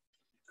reporting.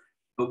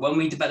 But when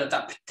we developed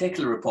that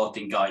particular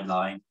reporting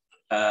guideline,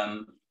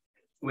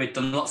 we'd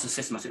done lots of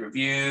systematic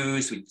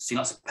reviews, we'd seen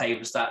lots of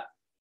papers that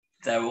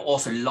there were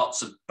also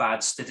lots of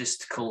bad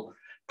statistical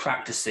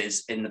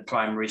practices in the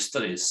primary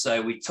studies.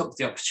 So we took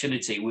the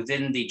opportunity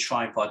within the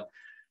tripod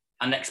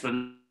and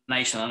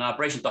explanation and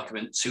elaboration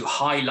document to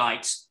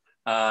highlight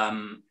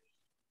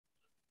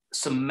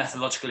some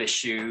methodological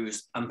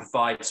issues and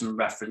provide some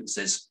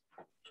references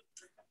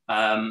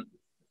to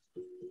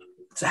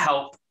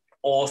help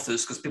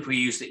authors, because people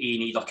use the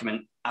E&E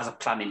document as a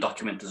planning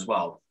document as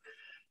well.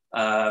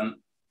 So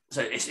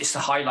it's to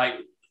highlight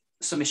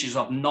some issues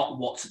of not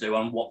what to do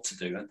and what to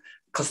do,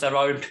 because there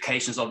are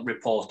implications of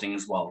reporting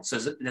as well. So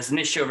there's an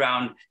issue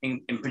around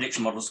in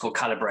prediction models called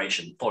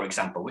calibration, for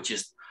example, which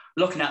is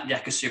looking at the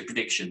accuracy of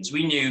predictions.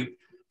 We knew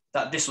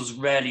that this was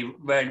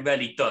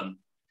rarely done.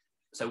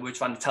 So we're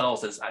trying to tell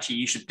authors, actually,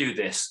 you should do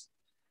this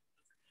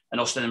and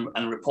also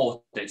and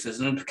report it. So there's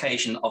an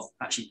implication of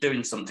actually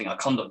doing something, a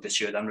conduct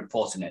issue, and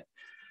reporting it.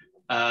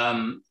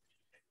 And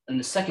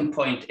the second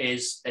point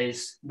is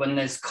when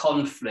there's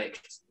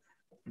conflict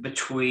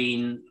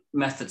between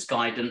methods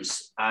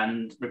guidance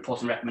and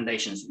reporting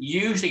recommendations.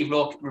 Usually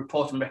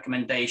reporting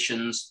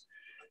recommendations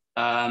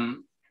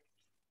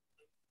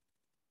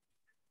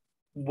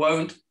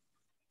won't,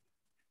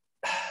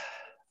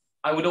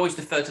 I would always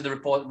defer to the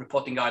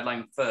reporting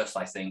guideline first,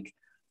 I think,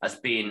 as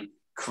being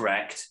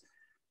correct,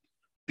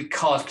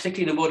 because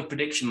particularly in the world of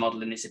prediction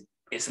modeling,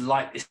 it's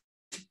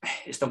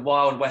it's the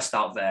Wild West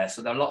out there.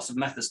 So there are lots of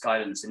methods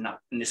guidance in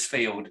this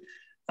field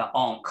that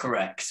aren't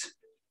correct.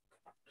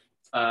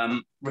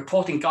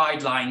 Reporting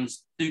guidelines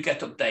do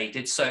get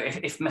updated. So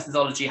if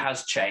methodology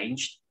has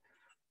changed,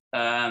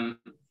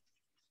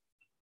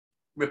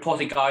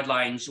 reporting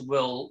guidelines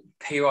will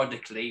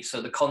periodically,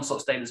 so the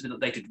consult statement has been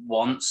updated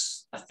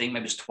once, I think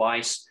maybe it's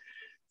twice.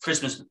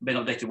 Prisma's been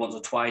updated once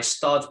or twice.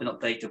 STAR's been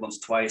updated once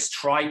or twice.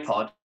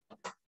 Tripod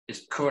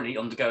is currently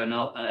undergoing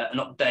an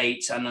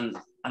update and an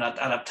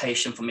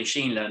adaptation for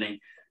machine learning.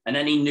 And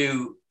any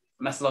new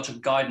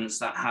methodological guidance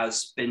that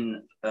has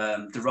been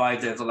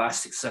derived over the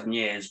last 6-7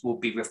 years will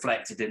be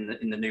reflected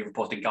in the new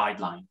reporting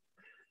guideline.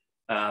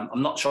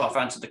 I'm not sure I've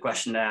answered the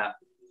question there,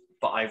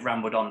 but I've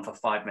rambled on for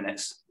 5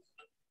 minutes.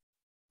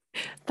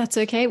 That's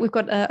okay. We've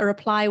got a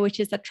reply, which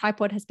is that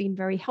Tripod has been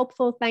very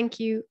helpful. Thank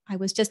you. I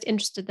was just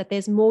interested that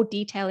there's more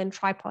detail in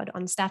Tripod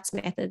on stats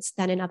methods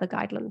than in other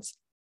guidelines.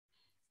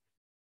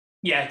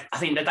 Yeah, I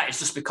think that is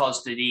just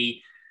because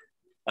doing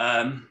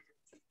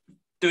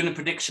a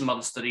prediction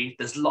model study,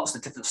 there's lots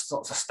of different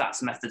sorts of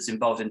stats methods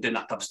involved in doing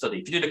that type of study.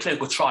 If you do the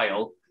clinical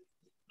trial,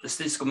 the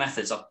statistical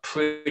methods are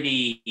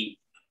pretty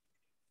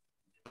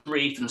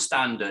brief and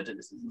standard.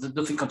 There's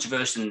nothing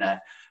controversial in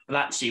there. But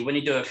actually, when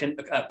you do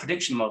a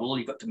prediction model,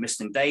 you've got to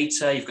missing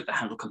data, you've got to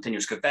handle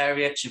continuous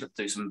covariates, you've got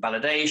to do some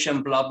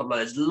validation, blah, blah, blah.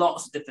 There's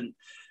lots of different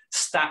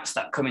stats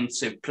that come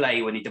into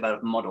play when you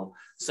develop a model.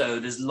 So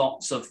there's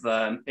lots of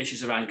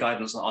issues around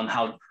guidance on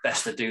how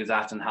best to do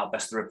that and how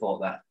best to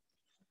report that.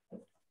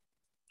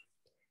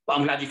 But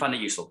I'm glad you found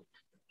it useful.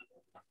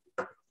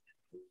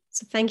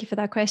 So thank you for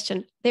that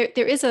question. There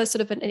is a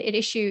sort of an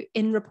issue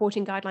in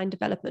reporting guideline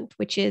development,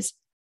 which is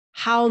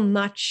how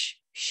much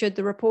should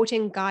the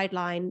reporting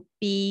guideline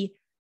be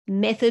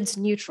methods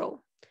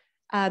neutral?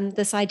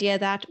 This idea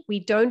that we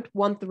don't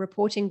want the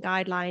reporting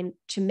guideline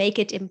to make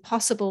it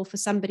impossible for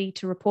somebody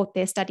to report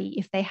their study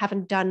if they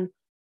haven't done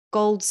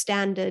gold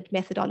standard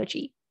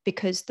methodology,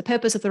 because the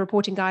purpose of the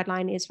reporting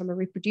guideline is from a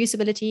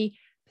reproducibility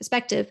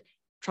perspective,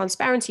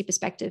 transparency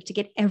perspective, to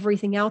get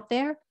everything out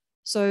there.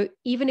 So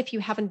even if you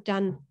haven't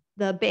done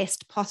the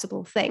best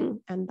possible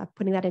thing, and I'm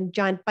putting that in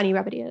giant bunny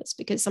rabbit ears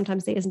because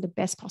sometimes there isn't a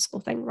best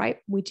possible thing, right?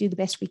 We do the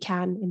best we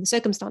can in the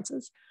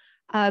circumstances.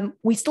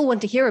 We still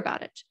want to hear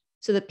about it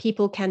so that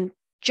people can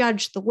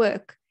judge the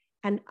work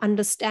and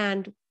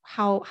understand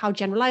how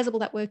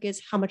generalizable that work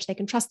is, how much they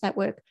can trust that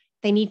work.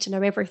 They need to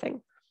know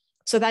everything.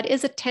 So that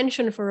is a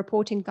tension for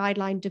reporting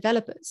guideline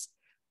developers,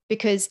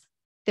 because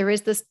there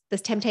is this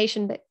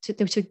temptation that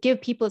to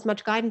give people as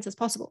much guidance as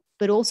possible,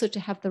 but also to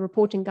have the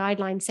reporting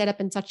guideline set up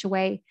in such a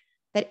way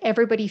that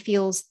everybody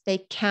feels they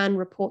can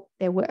report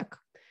their work.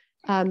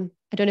 I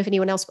don't know if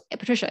anyone else,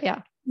 Patricia,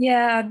 yeah.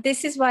 Yeah,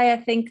 this is why I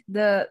think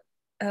the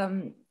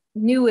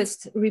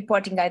newest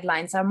reporting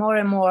guidelines are more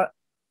and more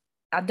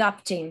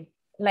adopting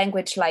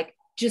language like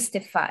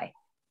justify.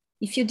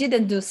 If you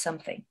didn't do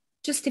something,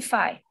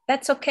 justify.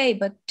 That's okay,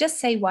 but just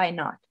say why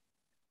not.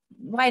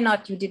 Why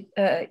not you did?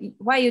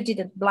 Why you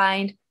didn't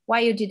blind?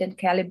 Why you didn't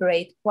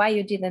calibrate? Why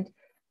you didn't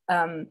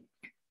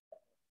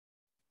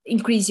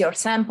increase your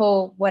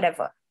sample?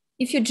 Whatever.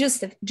 If you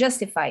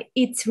justify,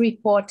 it's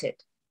reported,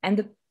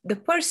 and the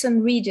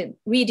person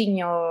reading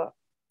your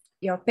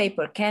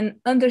paper can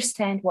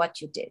understand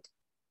what you did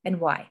and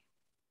why.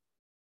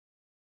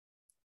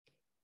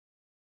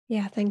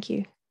 Yeah, thank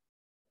you.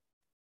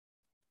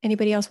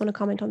 Anybody else want to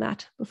comment on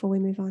that before we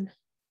move on?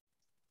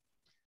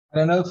 I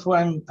don't know if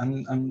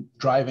I'm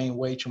driving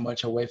way too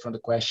much away from the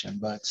question,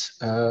 but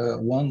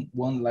one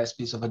last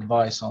piece of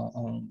advice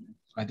on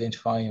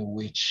identifying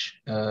which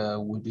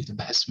would be the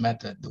best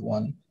method, the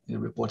one in the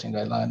reporting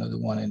guideline or the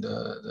one in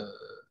the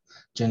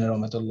general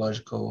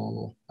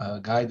methodological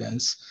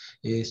guidance,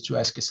 is to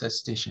ask a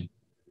statistician.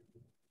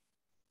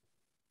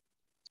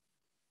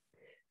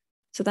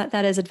 So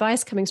that is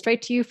advice coming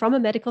straight to you from a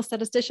medical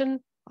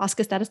statistician. Ask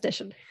a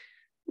statistician.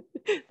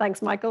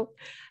 Thanks, Michael.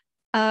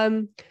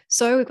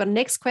 So we've got a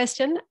next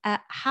question. And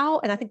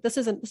I think this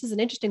is an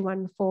interesting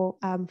one for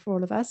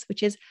all of us,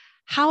 which is,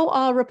 how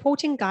are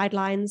reporting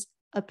guidelines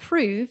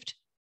approved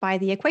by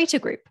the Equator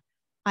Group?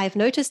 I've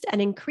noticed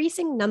an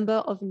increasing number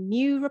of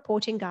new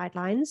reporting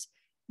guidelines,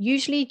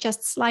 usually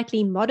just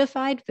slightly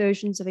modified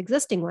versions of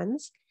existing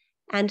ones,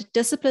 and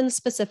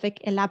discipline-specific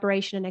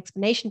elaboration and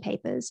explanation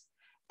papers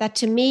that,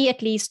 to me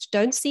at least,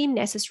 don't seem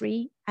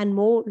necessary and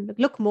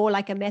look more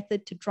like a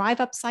method to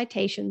drive up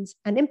citations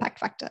and impact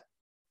factor.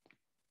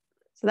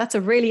 So that's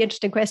a really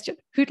interesting question.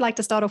 Who'd like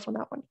to start off on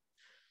that one?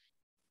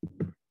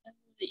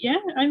 Yeah,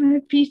 I'm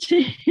happy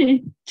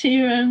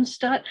to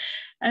start.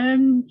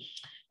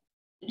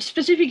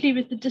 Specifically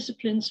with the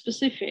discipline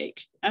specific,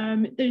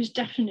 there's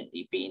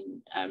definitely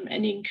been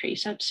an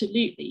increase,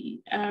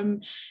 absolutely.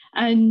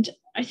 And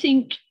I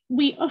think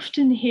we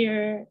often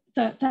hear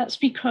that that's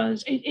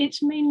because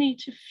it's mainly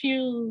to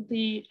fuel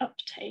the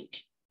uptake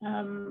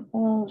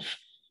of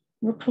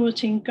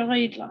reporting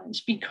guidelines,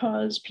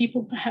 because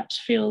people perhaps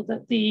feel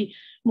that the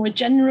more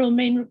general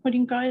main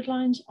reporting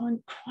guidelines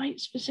aren't quite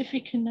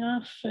specific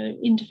enough for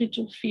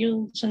individual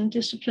fields and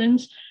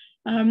disciplines.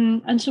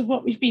 And so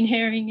what we've been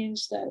hearing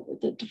is that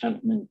the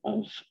development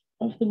of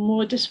the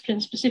more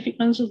discipline-specific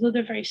ones, although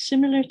they're very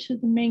similar to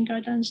the main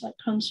guidelines like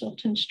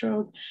consult and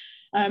stroke,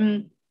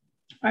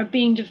 are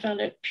being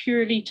developed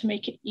purely to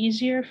make it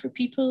easier for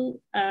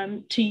people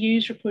to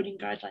use reporting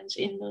guidelines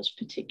in those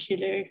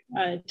particular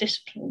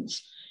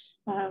disciplines.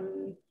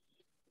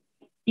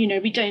 You know,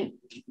 we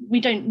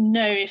don't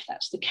know if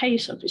that's the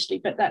case, obviously,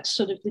 but that's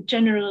sort of the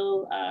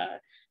general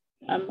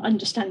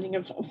understanding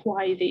of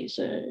why these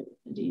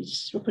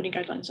reporting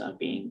guidelines are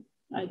being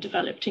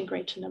developed in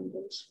greater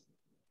numbers.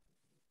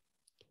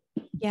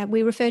 Yeah,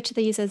 we refer to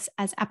these as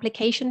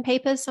application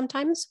papers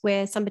sometimes,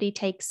 where somebody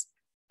takes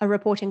a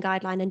reporting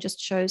guideline and just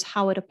shows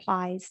how it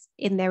applies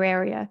in their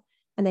area,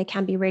 and they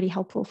can be really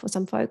helpful for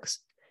some folks.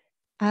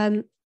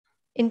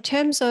 In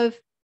terms of,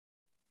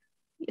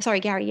 sorry,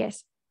 Gary,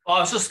 yes. Well,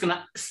 I was just going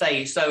to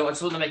say, so I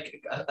just want to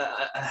make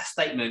a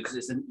statement because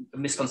it's a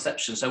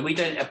misconception. So we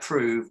don't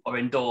approve or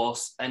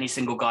endorse any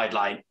single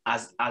guideline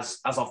as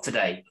of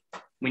today.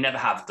 We never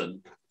have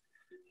done.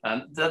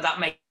 That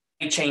may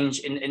change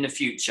in the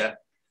future,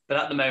 but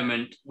at the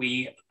moment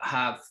we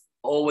have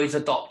always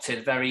adopted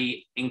a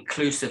very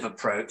inclusive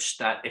approach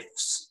that if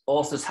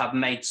authors have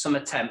made some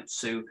attempt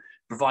to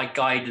provide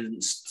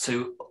guidance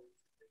to,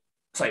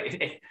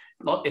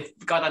 if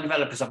guideline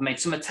developers have made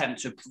some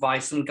attempt to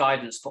provide some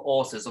guidance for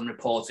authors on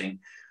reporting,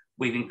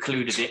 we've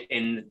included it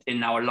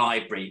in our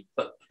library.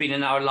 But being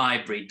in our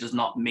library does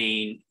not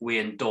mean we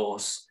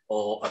endorse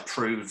or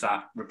approve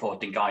that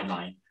reporting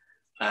guideline.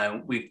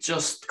 We've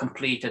just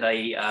completed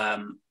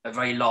a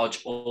very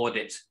large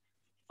audit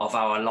of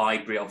our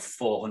library of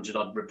 400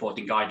 odd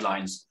reporting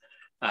guidelines.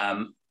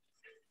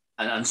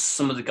 And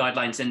some of the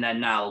guidelines in there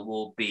now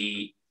will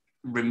be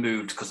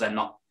removed because they're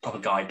not proper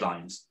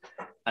guidelines.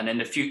 And in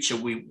the future,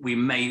 we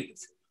may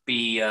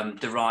be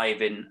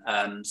deriving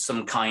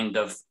some kind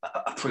of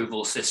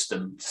approval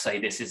system to say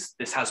this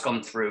has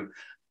gone through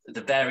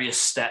the various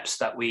steps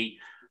that we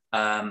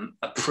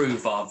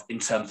approve of in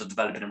terms of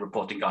developing a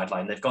reporting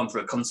guideline. They've gone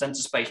through a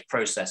consensus-based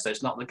process, so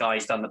it's not the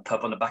guys down the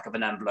pub on the back of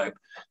an envelope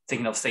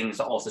thinking of things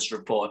that authors should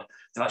report.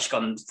 They've actually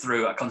gone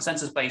through a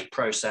consensus-based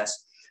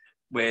process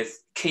with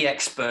key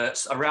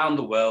experts around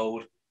the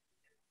world,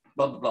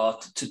 blah, blah, blah,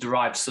 to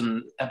derive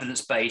some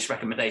evidence-based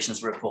recommendations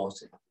for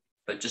reporting.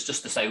 But just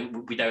to say,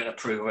 we don't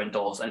approve or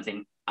endorse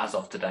anything as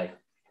of today.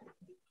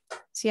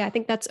 So yeah, I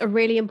think that's a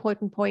really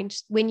important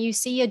point. When you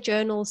see a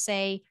journal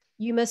say,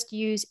 you must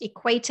use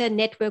Equator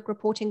Network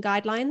Reporting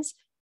Guidelines,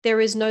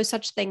 there is no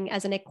such thing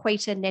as an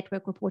Equator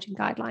Network Reporting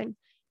Guideline.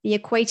 The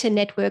Equator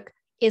Network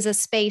is a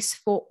space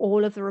for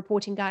all of the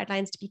reporting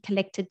guidelines to be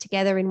collected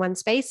together in one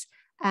space.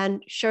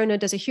 And Shona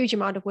does a huge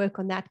amount of work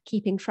on that,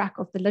 keeping track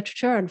of the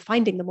literature and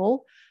finding them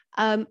all.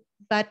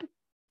 But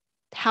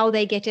how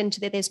they get into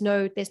there, there's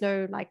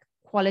no like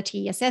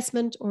quality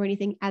assessment or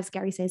anything, as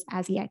Gary says,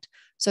 as yet.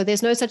 So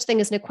there's no such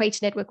thing as an Equator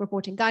Network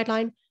Reporting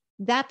Guideline.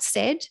 That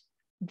said,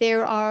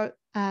 there are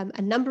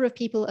a number of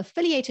people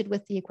affiliated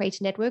with the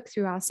Equator Network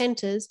through our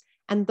centers,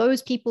 and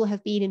those people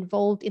have been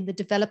involved in the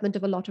development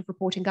of a lot of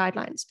reporting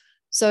guidelines.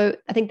 So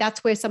I think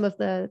that's where some of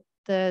the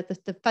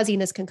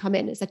fuzziness can come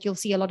in, is that you'll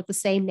see a lot of the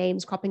same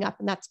names cropping up,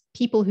 and that's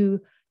people who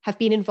have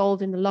been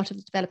involved in a lot of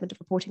the development of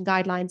reporting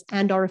guidelines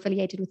and are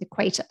affiliated with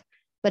Equator,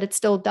 but it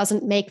still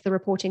doesn't make the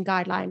reporting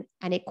guideline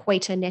an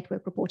Equator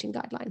Network Reporting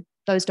Guideline.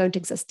 Those don't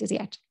exist as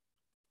yet.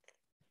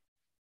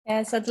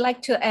 Yes, I'd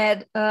like to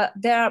add,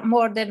 there are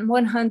more than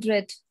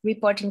 100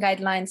 reporting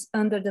guidelines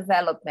under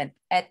development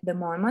at the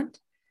moment.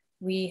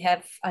 We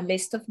have a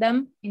list of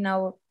them in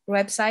our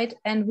website,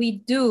 and we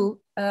do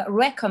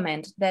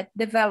recommend that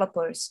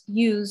developers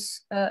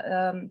use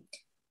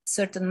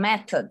certain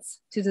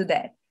methods to do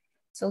that.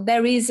 So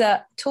there is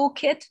a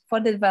toolkit for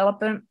the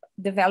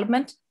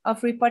development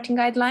of reporting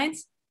guidelines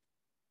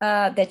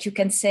that you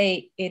can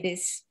say it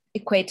is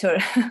Equator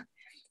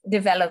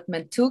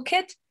Development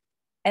Toolkit.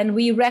 And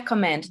we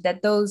recommend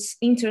that those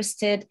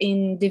interested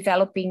in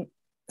developing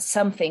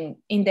something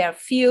in their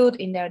field,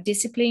 in their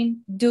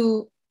discipline,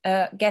 do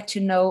get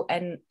to know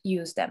and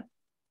use them.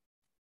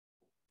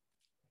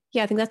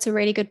 Yeah, I think that's a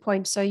really good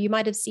point. So you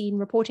might have seen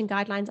reporting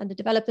guidelines under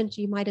development.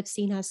 You might have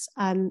seen us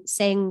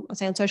saying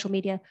on social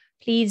media,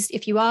 please,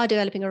 if you are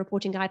developing a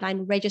reporting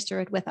guideline,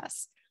 register it with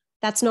us.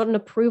 That's not an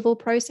approval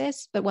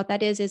process, but what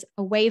that is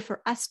a way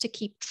for us to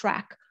keep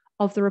track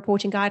of the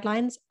reporting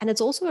guidelines. And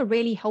it's also a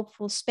really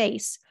helpful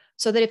space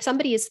so that if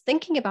somebody is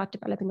thinking about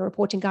developing a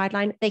reporting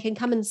guideline, they can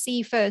come and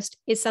see first,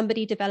 is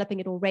somebody developing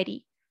it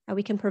already? And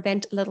we can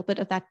prevent a little bit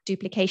of that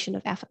duplication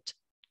of effort.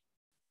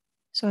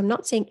 So I'm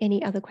not seeing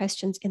any other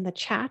questions in the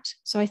chat.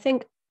 So I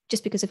think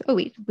just because of,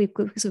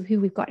 because of who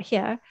we've got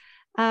here,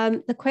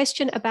 the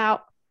question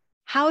about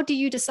how do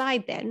you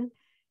decide then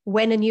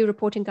when a new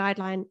reporting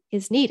guideline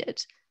is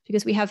needed?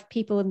 Because we have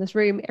people in this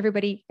room,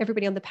 everybody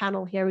on the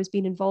panel here who's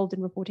been involved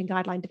in reporting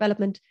guideline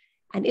development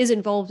and is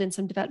involved in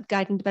some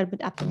guideline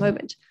development at the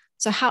moment.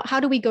 So how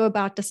do we go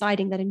about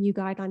deciding that a new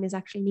guideline is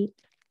actually needed?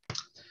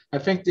 I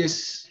think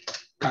this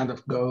kind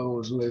of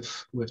goes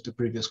with the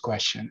previous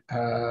question.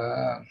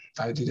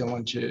 I didn't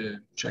want to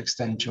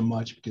extend too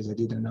much because I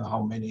didn't know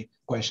how many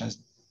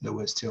questions there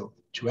were still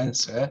to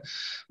answer.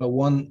 But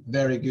one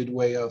very good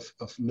way of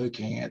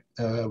looking at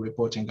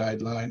reporting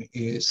guideline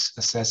is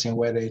assessing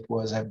whether it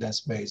was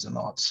evidence-based or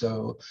not.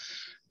 So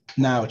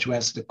now to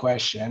answer the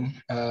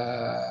question,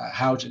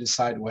 how to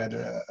decide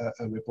whether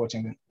a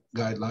reporting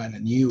guideline, a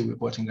new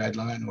reporting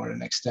guideline or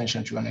an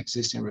extension to an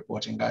existing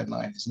reporting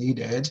guideline is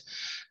needed,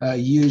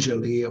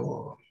 usually,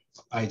 or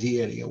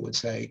ideally, I would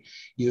say,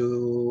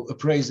 you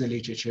appraise the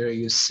literature,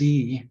 you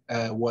see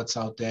what's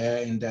out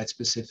there in that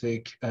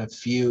specific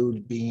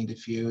field, being the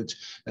field,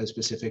 a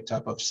specific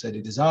type of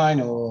study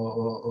design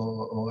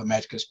or a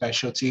medical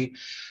specialty,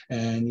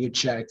 and you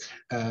check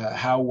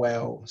how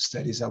well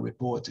studies are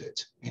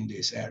reported in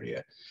this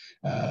area.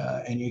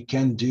 And you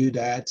can do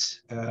that.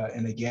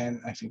 And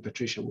again, I think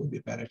Patricia would be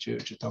better to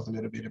talk a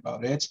little bit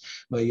about it,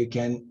 but you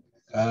can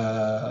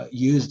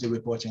use the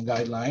reporting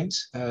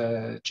guidelines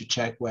to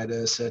check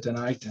whether certain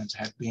items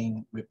have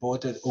been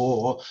reported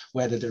or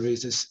whether there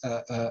is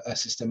a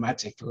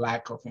systematic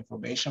lack of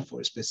information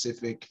for a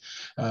specific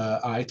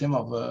item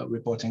of a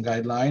reporting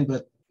guideline,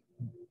 but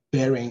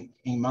bearing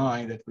in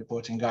mind that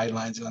reporting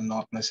guidelines are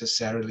not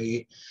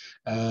necessarily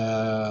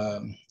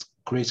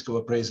critical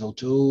appraisal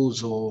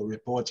tools or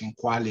reporting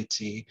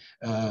quality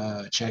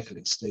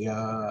checklists. They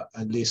are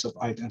a list of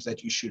items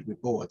that you should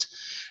report.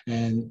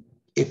 And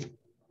if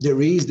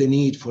there is the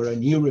need for a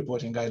new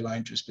reporting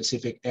guideline to a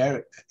specific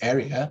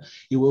area,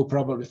 you will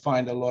probably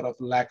find a lot of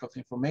lack of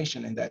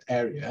information in that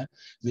area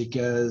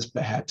because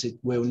perhaps it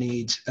will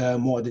need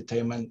more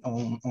detailment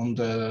on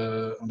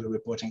the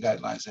reporting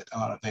guidelines that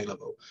are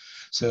available.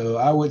 So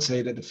I would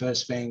say that the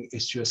first thing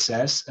is to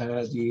assess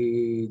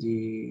the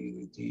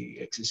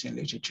existing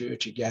literature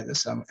to gather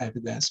some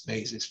evidence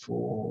basis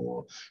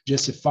for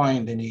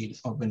justifying the need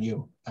of a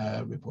new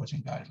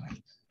reporting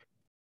guideline.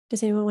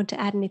 Does anyone want to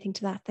add anything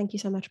to that? Thank you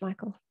so much,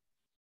 Michael.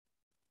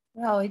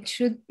 Well, it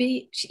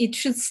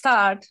should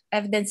start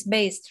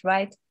evidence-based,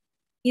 right?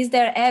 Is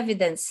there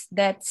evidence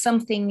that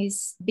something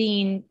is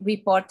being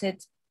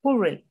reported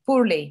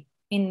poorly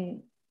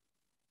in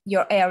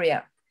your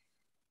area?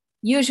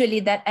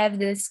 Usually that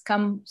evidence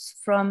comes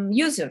from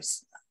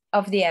users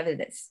of the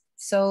evidence.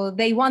 So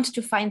they want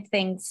to find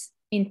things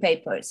in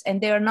papers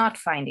and they are not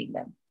finding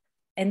them.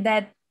 And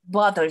that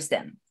bothers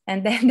them.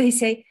 And then they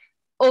say,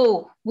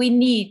 oh, we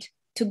need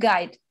to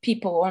guide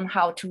people on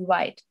how to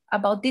write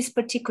about this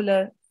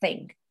particular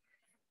thing.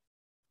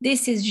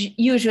 This is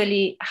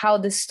usually how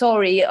the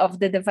story of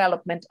the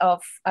development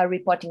of a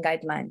reporting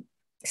guideline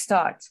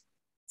starts.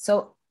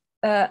 So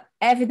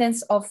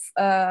evidence of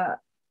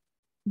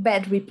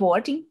bad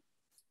reporting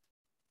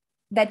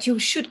that you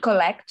should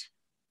collect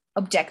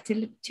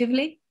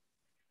objectively.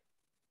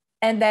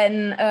 And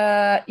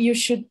then you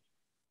should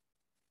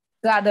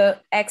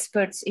gather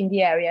experts in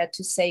the area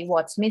to say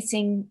what's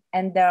missing,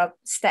 and there are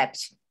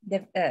steps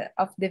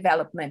of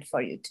development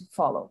for you to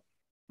follow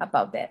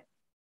about that.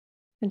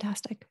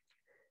 Fantastic.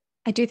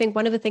 I do think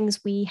one of the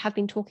things we have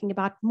been talking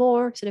about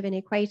more sort of in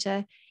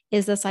Equator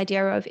is this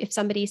idea of if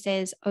somebody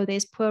says, oh,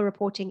 there's poor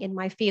reporting in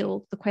my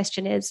field, the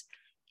question is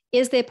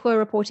there poor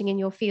reporting in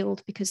your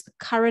field because the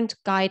current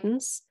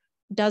guidance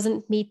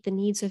doesn't meet the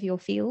needs of your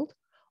field?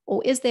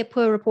 Or is there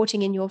poor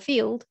reporting in your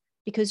field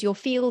because your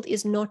field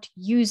is not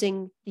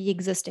using the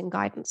existing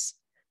guidance?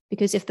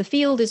 Because if the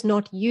field is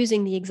not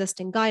using the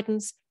existing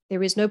guidance,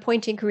 there is no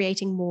point in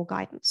creating more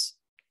guidance.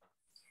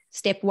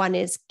 Step one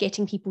is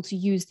getting people to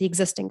use the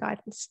existing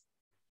guidance.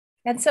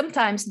 And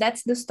sometimes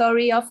that's the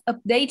story of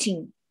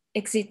updating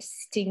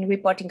existing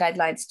reporting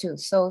guidelines too.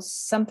 So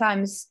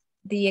sometimes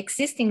the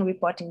existing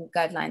reporting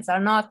guidelines are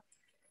not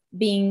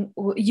being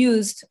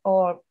used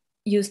or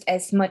used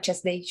as much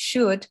as they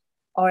should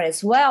or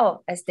as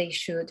well as they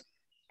should.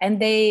 And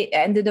the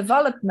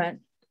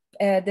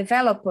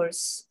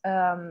developers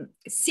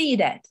see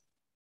that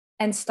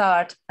and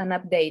start an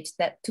update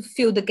that to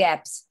fill the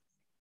gaps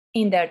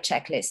in their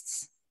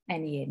checklists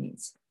and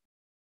ENEs.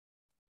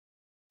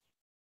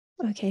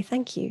 Okay,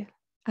 thank you.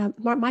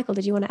 Michael,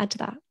 did you want to add to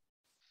that?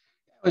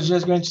 I was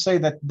just going to say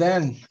that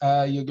then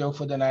you go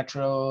for the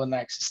natural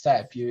next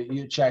step.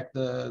 You check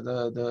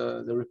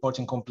the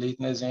reporting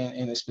completeness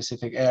in a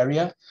specific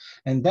area,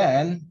 and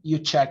then you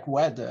check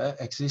whether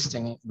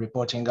existing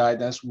reporting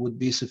guidance would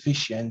be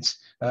sufficient.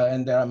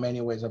 And there are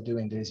many ways of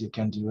doing this. You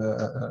can do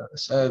a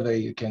survey.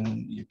 You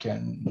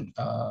can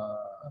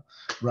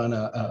run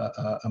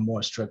a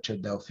more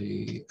structured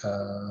Delphi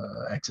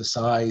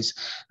exercise.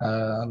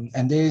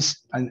 And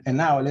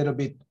now a little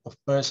bit of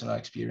personal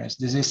experience.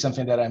 This is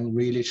something that I'm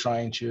really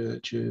trying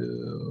to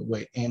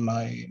weigh in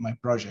my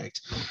project,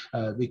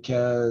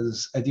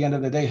 because at the end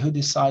of the day, who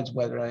decides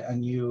whether a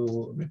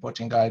new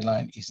reporting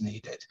guideline is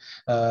needed?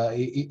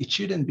 It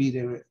shouldn't be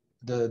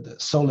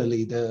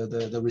solely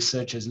the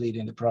researchers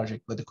leading the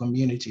project, but the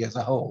community as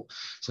a whole.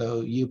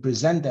 So you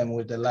present them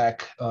with the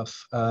lack of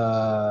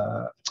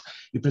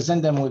You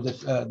present them with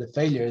the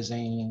failures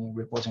in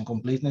reporting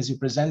completeness, you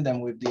present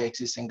them with the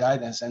existing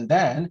guidance, and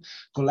then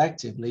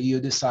collectively you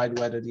decide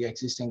whether the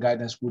existing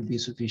guidance would be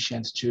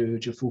sufficient to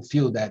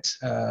fulfill that,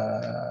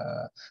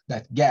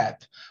 that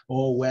gap,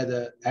 or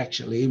whether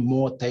actually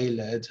more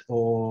tailored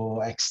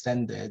or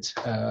extended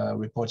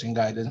reporting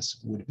guidance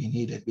would be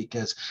needed,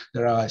 because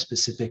there are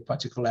specific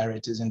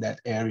particularities in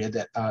that area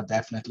that are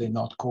definitely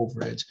not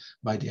covered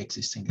by the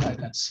existing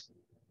guidance.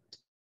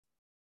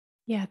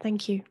 Yeah,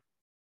 thank you.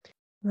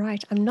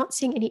 Right, I'm not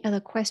seeing any other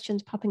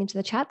questions popping into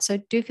the chat, so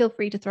do feel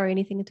free to throw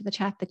anything into the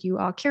chat that you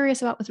are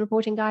curious about with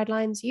reporting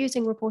guidelines,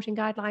 using reporting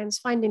guidelines,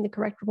 finding the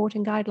correct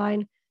reporting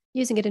guideline,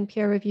 using it in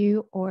peer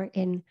review, or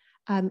in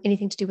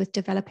anything to do with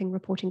developing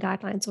reporting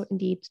guidelines, or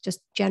indeed just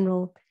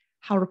general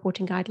how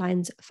reporting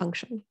guidelines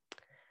function.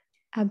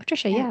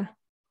 Patricia,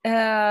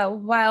 yeah.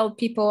 While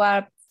people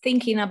are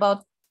thinking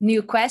about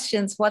new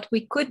questions, what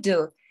we could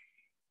do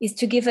is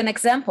to give an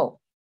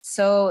example.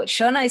 So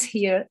Shona is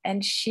here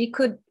and she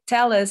could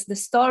tell us the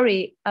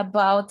story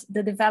about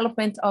the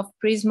development of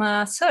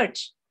Prisma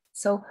Search.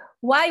 So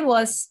why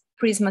was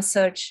Prisma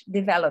Search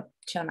developed,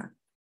 Shona?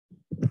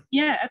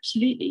 Yeah,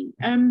 absolutely.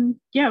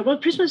 Well,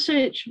 Prisma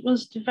Search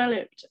was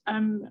developed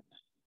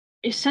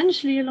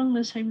essentially along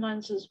the same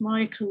lines as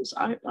Michael's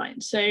outline.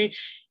 So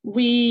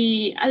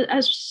we,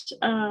 as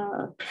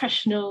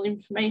professional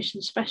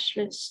information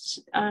specialists,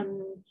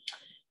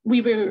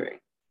 we were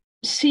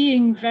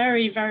seeing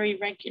very, very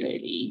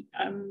regularly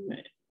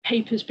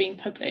papers being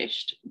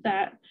published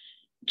that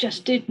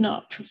just did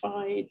not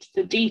provide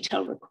the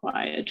detail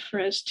required for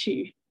us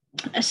to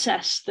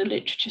assess the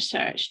literature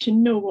search, to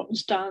know what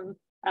was done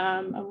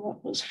and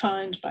what was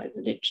found by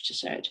the literature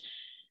search.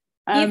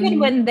 Even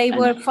when they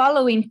were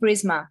following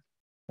Prisma,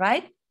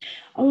 right?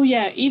 Oh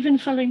yeah, even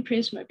following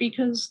Prisma,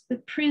 because the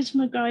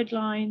Prisma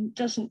guideline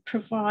doesn't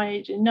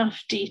provide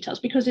enough details,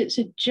 because it's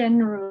a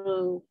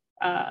general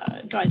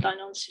guideline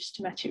on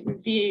systematic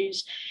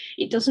reviews.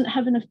 It doesn't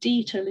have enough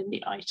detail in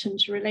the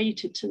items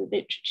related to the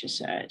literature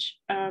search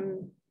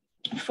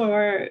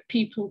for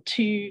people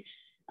to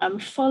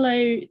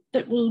follow,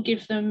 that will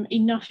give them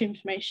enough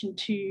information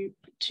to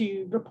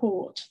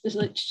report the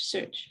literature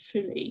search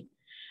fully.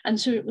 And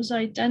so it was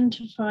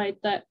identified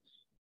that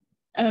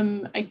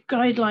a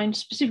guideline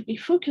specifically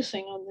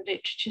focusing on the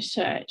literature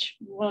search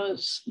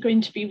was going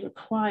to be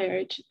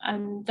required,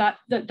 and that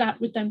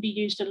would then be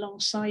used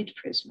alongside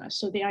Prisma.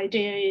 So the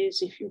idea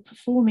is, if you're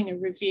performing a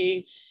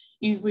review,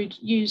 you would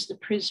use the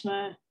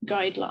Prisma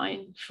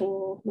guideline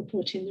for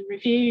reporting the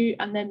review,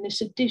 and then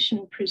this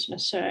additional Prisma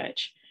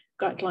search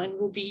guideline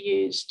will be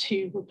used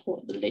to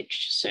report the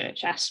literature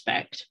search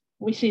aspect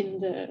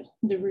within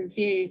the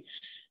review.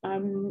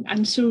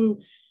 And so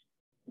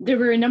there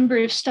were a number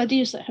of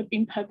studies that have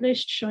been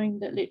published showing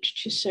that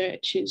literature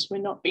searches were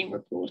not being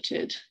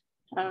reported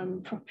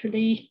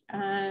properly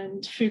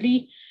and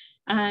fully,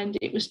 and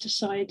it was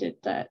decided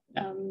that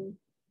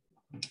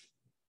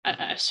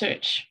a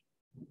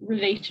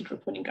search-related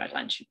reporting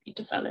guideline should be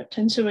developed.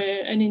 And so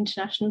an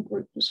international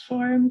group was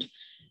formed,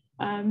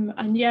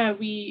 and yeah,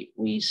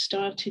 we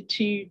started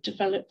to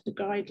develop the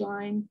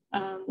guideline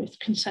with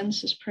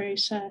consensus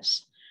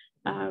process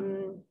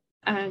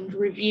and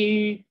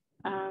review.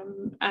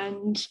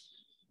 And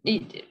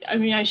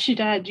I should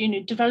add,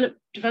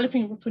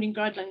 developing a reporting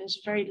guideline is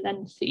a very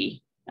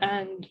lengthy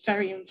and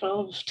very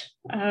involved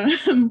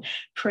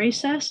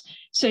process.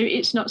 So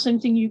it's not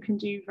something you can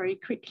do very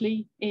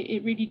quickly.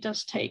 It really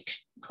does take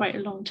quite a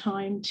long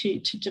time to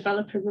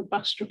develop a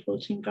robust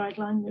reporting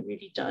guideline that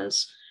really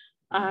does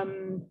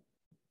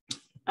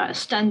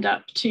stand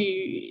up to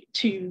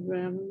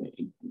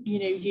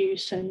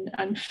use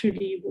and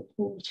fully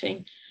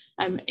reporting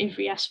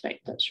every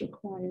aspect that's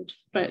required.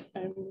 But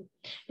the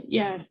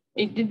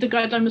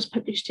guideline was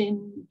published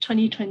in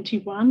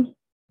 2021.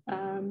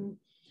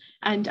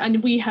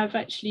 And we have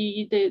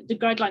actually the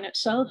guideline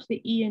itself,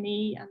 the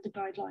E&E and the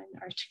guideline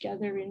are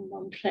together in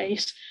one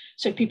place,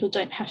 so people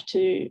don't have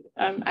to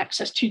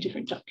access two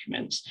different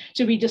documents.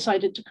 So we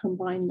decided to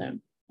combine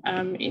them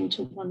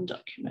into one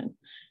document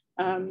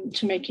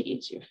to make it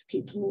easier for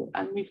people,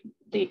 and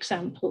the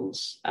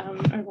examples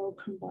are all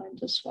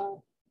combined as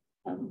well.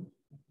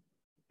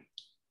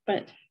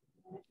 But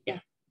yeah.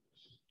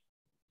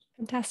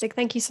 Fantastic.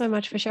 Thank you so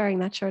much for sharing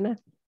that, Shona.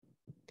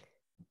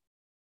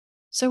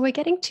 So we're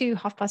getting to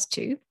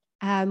 2:30,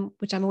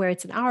 which I'm aware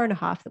it's an hour and a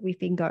half that we've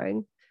been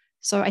going.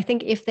 So I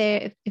think if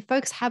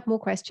folks have more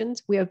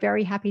questions, we are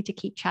very happy to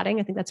keep chatting.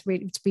 I think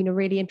it's been a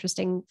really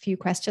interesting few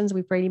questions.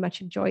 We've really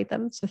much enjoyed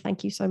them. So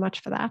thank you so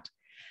much for that.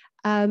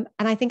 And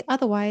I think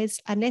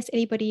otherwise, unless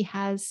anybody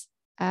has,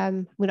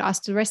 I'm going to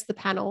ask the rest of the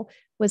panel,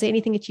 was there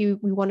anything that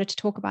we wanted to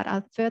talk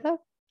about further?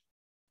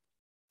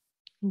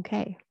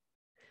 Okay,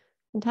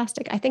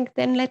 fantastic. I think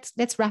then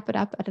let's wrap it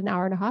up at an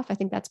hour and a half. I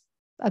think that's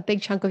a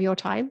big chunk of your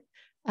time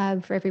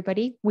for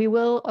everybody. We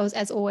will,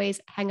 as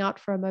always, hang out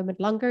for a moment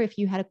longer if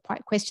you had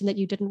a question that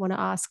you didn't want to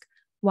ask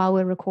while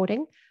we're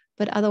recording.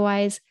 But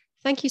otherwise,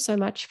 thank you so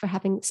much for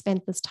having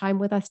spent this time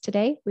with us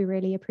today. We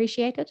really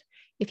appreciate it.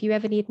 If you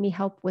ever need any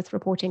help with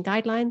reporting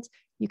guidelines,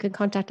 you can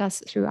contact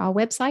us through our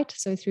website,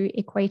 so through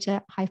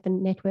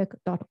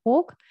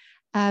equator-network.org.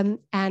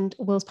 And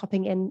Will's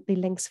popping in the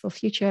links for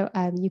future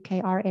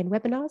UKRN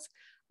webinars.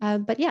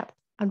 But yeah,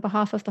 on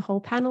behalf of the whole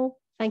panel,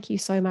 thank you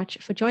so much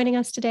for joining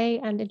us today,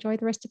 and enjoy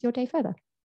the rest of your day further.